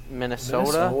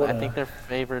Minnesota. I think they're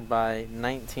favored by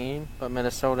 19, but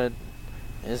Minnesota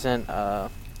isn't.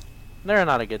 They're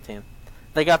not a good team.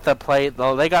 They got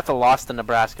the loss to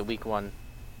Nebraska week 1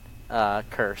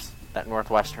 curse that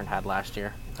Northwestern had last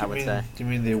year. I would say. Do you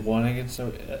mean they won against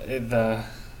the?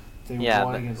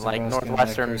 Like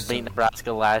Northwestern beat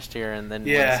Nebraska last year and then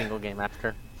won a single game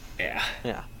after. Yeah.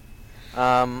 Yeah.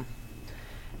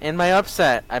 In my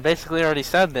upset, I basically already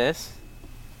said this.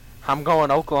 I'm going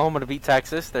Oklahoma to beat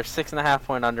Texas. They're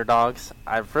 6.5-point underdogs.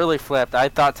 I've really flipped. I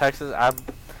thought Texas. I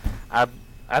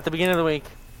at the beginning of the week,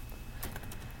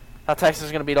 thought Texas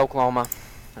was going to beat Oklahoma,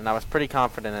 and I was pretty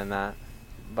confident in that.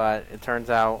 But it turns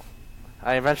out,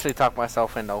 I eventually talked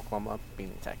myself into Oklahoma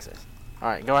beating Texas. All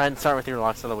right, go ahead and start with your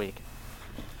locks of the week.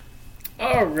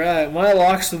 All right, my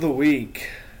locks of the week.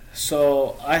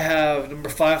 So I have number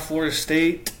 5 Florida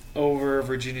State over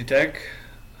Virginia Tech.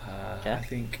 Okay. I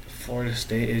think Florida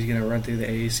State is going to run through the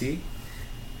AAC.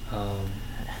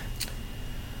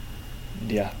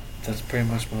 Yeah, that's pretty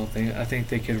much my whole thing. I think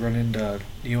they could run into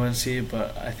UNC,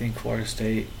 but I think Florida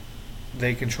State,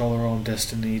 they control their own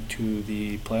destiny to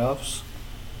the playoffs.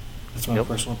 That's my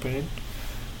personal opinion.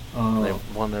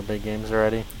 They've won their big games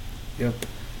already. Yep.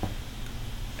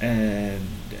 And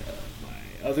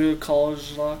my other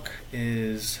college lock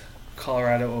is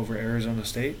Colorado over Arizona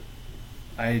State.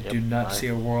 I do not see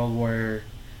a world where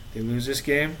they lose this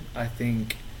game. I see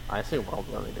a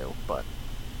world where they do, but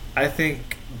I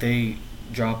think they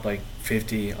drop like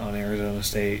 50 on Arizona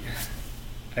State.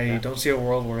 I don't see a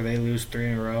world where they lose 3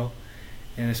 in a row,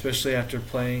 and especially after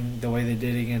playing the way they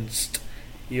did against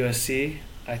USC.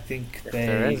 I think if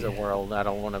there is a world, I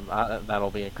don't want to. That'll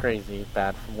be a crazy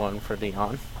bad one for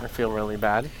Dion. I feel really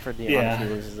bad for Dion if he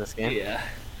loses this game. Yeah,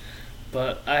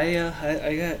 but I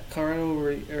got Colorado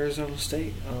over Arizona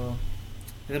State. And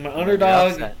then my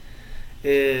underdog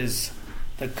is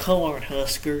the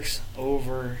Cornhuskers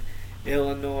over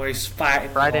Illinois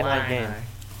Fighting Friday night game.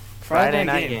 Friday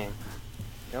night game.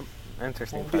 Yep,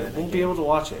 interesting. Won't be able to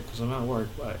watch it because I'm at work,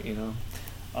 but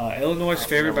Illinois is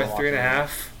favored by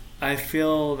 3.5. I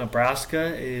feel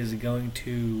Nebraska is going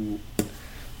to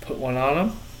put one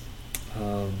on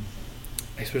them,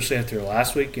 especially after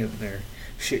last week getting their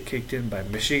shit kicked in by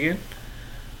Michigan.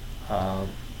 I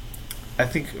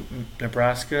think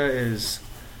Nebraska is,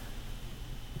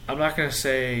 I'm not going to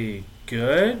say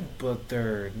good, but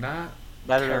they're not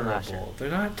better than last year. They're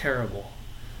not terrible.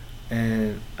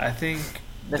 And I think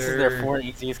this is their 4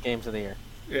 easiest games of the year.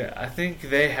 Yeah, I think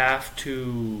they have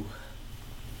to,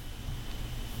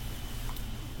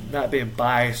 not being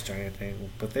biased or anything,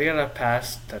 but they gotta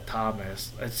pass to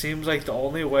Thomas. It seems like the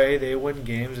only way they win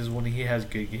games is when he has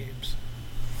good games.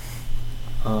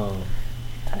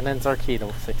 Tight ends are key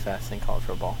to success in college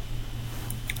football.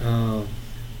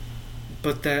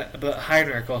 but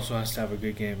Heinrich also has to have a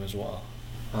good game as well.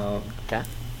 Okay.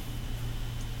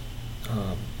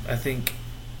 I think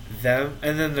them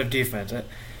and then their defense.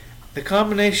 The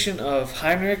combination of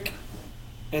Heinrich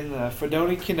and the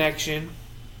Fedoni connection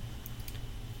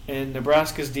and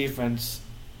Nebraska's defense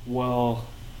will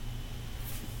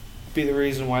be the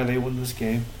reason why they win this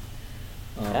game.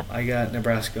 I got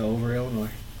Nebraska over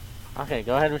Illinois. Okay,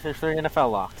 go ahead with your 3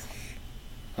 NFL locks.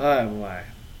 Oh my.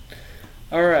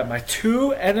 Alright, my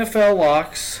 2 NFL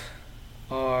locks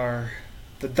are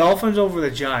the Dolphins over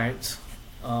the Giants.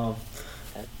 I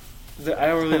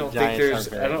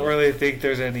don't really think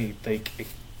there's any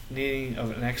needing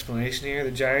of an explanation here.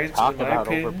 The Giants, talk in my about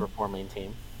opinion, overperforming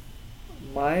team.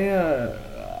 My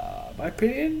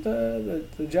opinion,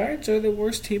 the Giants are the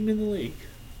worst team in the league.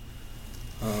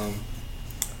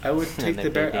 I would take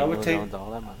the Bears. I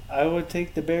would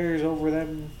take the Bears over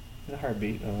them in a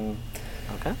heartbeat.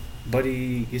 Okay.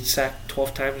 Buddy gets sacked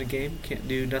 12 times a game. Can't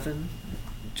do nothing.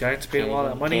 Giants paid a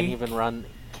lot of money.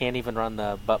 Can't even run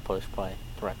the butt push play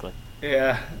correctly.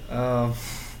 Yeah.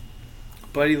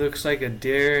 Buddy looks like a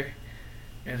deer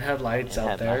in headlights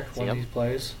out there when he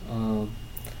plays.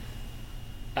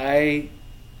 I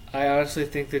honestly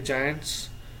think the Giants.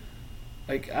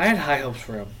 I had high hopes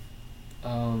for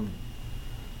them.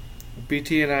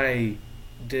 BT and I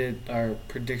did our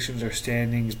predictions, our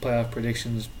standings, playoff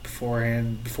predictions before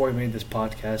we made this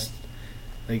podcast.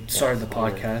 Started the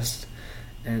podcast,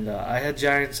 and I had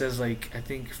Giants as I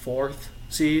think 4th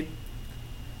seed.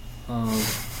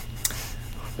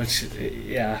 Which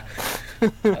yeah.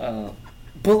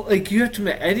 But you have to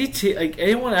admit,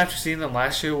 anyone after seeing them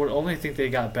last year would only think they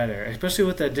got better, especially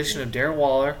with the addition of Darren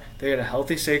Waller. They had a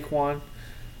healthy Saquon.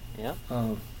 Yeah.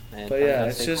 But yeah,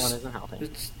 it's just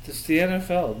it's the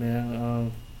NFL,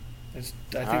 man. I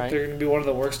think they're going to be one of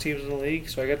the worst teams in the league,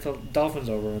 so I got the Dolphins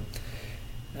over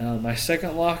them. My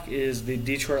second lock is the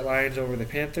Detroit Lions over the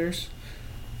Panthers.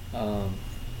 The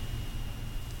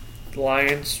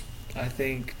Lions, I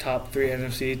think, top 3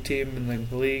 NFC team in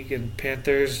the league, and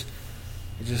Panthers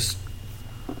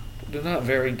they're not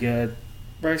very good.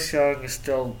 Bryce Young is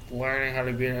still learning how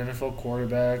to be an NFL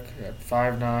quarterback at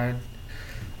 5'9".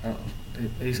 I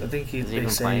think they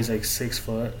say he's 6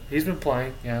 foot. He's been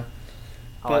playing, yeah.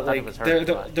 But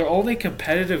their only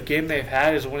competitive game they've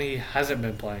had is when he hasn't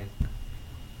been playing.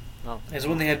 Is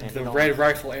when they had the Red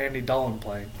Rifle Andy Dolan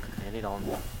playing. Andy Dolan.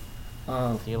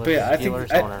 But yeah, I think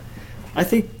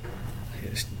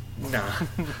nah.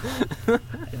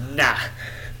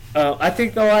 I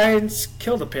think the Lions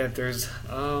kill the Panthers.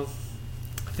 I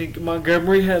think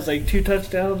Montgomery has 2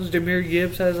 touchdowns. Jahmyr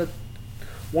Gibbs has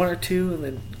 1 or 2, and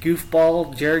then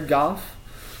goofball Jared Goff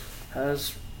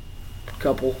has a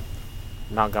couple.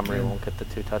 Montgomery won't get the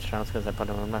 2 touchdowns because I put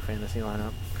him in my fantasy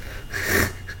lineup.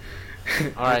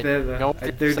 All right,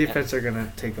 their defense are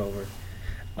gonna take over.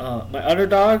 My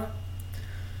underdog,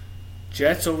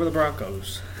 Jets over the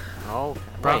Broncos. Oh,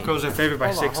 Broncos are favored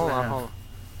by 6.5.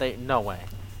 No way.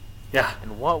 Yeah.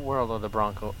 In what world are the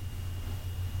Broncos?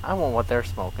 I want what they're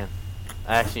smoking.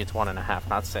 Actually, it's 1.5,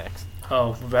 not 6.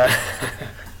 Oh, bad.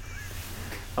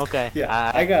 Okay.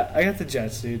 Yeah, I got the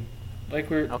Jets, dude.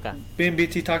 Okay. Me and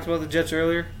BT talked about the Jets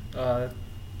earlier. They're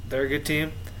a good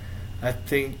team. I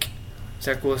think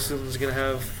Zach Wilson's gonna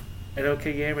have an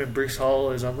okay game, and Breece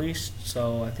Hall is unleashed,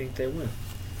 so I think they win.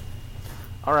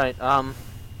 All right. My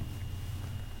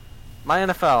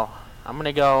NFL. I'm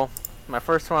gonna go. My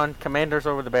first one: Commanders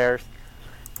over the Bears.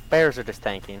 Bears are just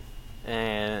tanking,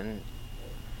 and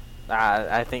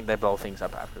I think they blow things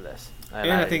up after this.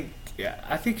 And I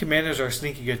think Commanders are a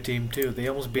sneaky good team too. They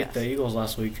almost beat the Eagles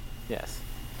last week. Yes.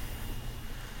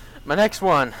 My next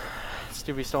one,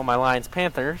 Stueve stole my lines.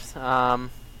 Panthers. My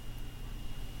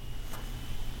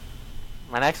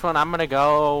next one, I'm gonna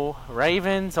go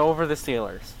Ravens over the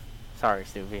Steelers. Sorry,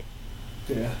 Stueve.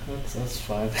 Yeah, that's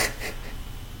fine.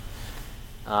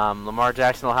 Lamar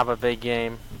Jackson will have a big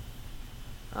game.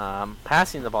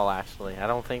 Passing the ball, actually, I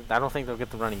don't think they'll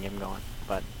get the running game going,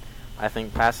 but I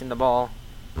think passing the ball,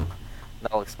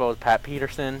 that'll expose Pat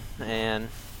Peterson, and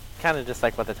kind of just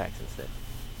like what the Texans did.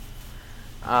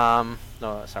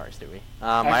 No, sorry, Stewie.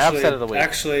 My upset of the week.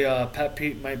 Actually, Pat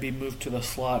Pete might be moved to the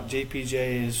slot.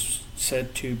 JPJ is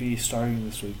said to be starting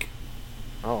this week.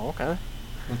 Oh, okay.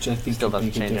 Which I think still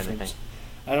doesn't change anything.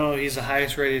 I don't know. He's the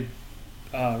highest rated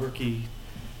rookie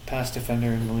pass defender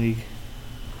in the league.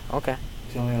 Okay.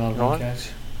 He's only allowed one catch.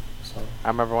 So. I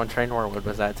remember when Trey Norwood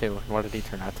was that too. What did he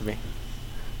turn out to be?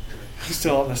 He's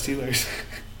still on the Steelers.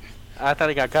 I thought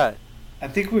he got cut. I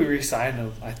think we re-signed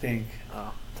him. I think.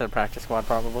 Oh, to the practice squad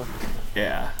probably.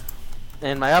 Yeah.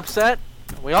 And my upset,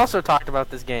 we also talked about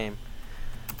this game.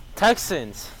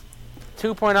 Texans,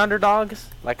 2-point underdogs.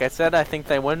 Like I said, I think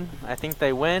they win. I think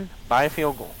they win by a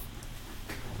field goal.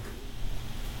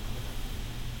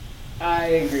 I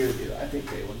agree with you. I think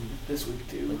they win this week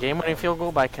too. Game-winning field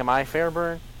goal by Kamai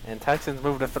Fairburn, and Texans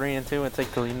move to 3-2 and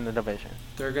take the lead in the division.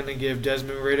 They're gonna give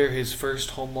Desmond Ridder his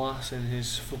first home loss in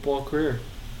his football career,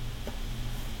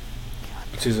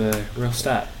 which is a real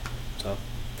stat. So.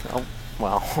 Oh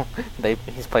well,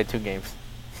 he's played 2 games.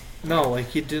 No, like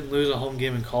he didn't lose a home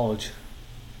game in college.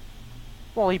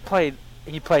 Well, he played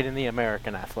in the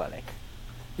American Athletic.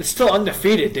 It's still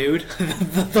undefeated, dude.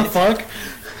 the fuck?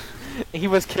 He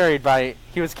was carried by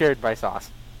Sauce.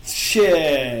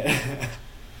 Shit.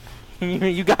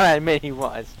 You gotta admit he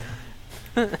was.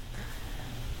 I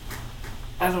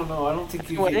don't know. I don't think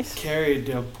you get carried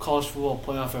to college football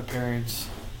playoff appearance.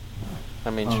 I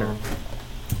mean, sure.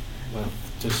 With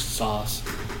just Sauce.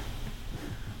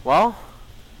 Well,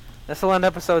 this will end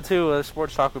episode 2 of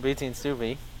Sports Talk with BT and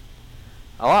Stueve.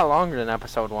 A lot longer than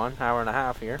episode 1, hour and a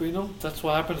half here. But that's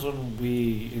what happens when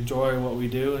we enjoy what we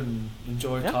do and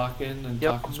enjoy talking and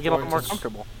talking sports. We get a little more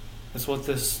comfortable. That's what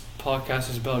this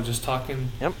podcast is about, just talking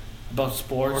about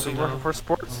sports. For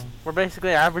sports. We're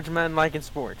basically average men liking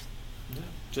sports. Yeah.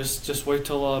 Just wait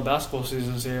till basketball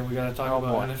season's here and we got to talk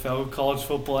about NFL, college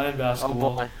football, and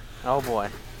basketball. Oh boy.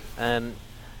 And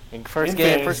first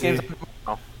game's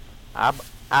tomorrow.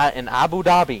 In Abu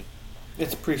Dhabi.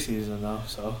 It's preseason though,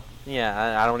 so.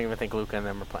 Yeah, I don't even think Luka and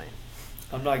them are playing.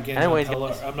 I'm not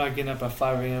getting up at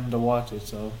 5 a.m. to watch it,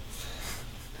 so.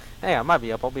 Hey, I might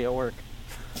be up. I'll be at work.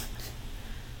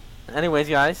 Anyways,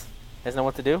 guys know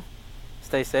what to do.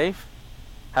 Stay safe.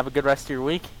 Have a good rest of your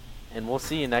week. And we'll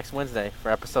see you next Wednesday for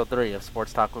episode 3 of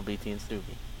Sports Talk with BT and Stueve.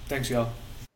 Thanks, y'all.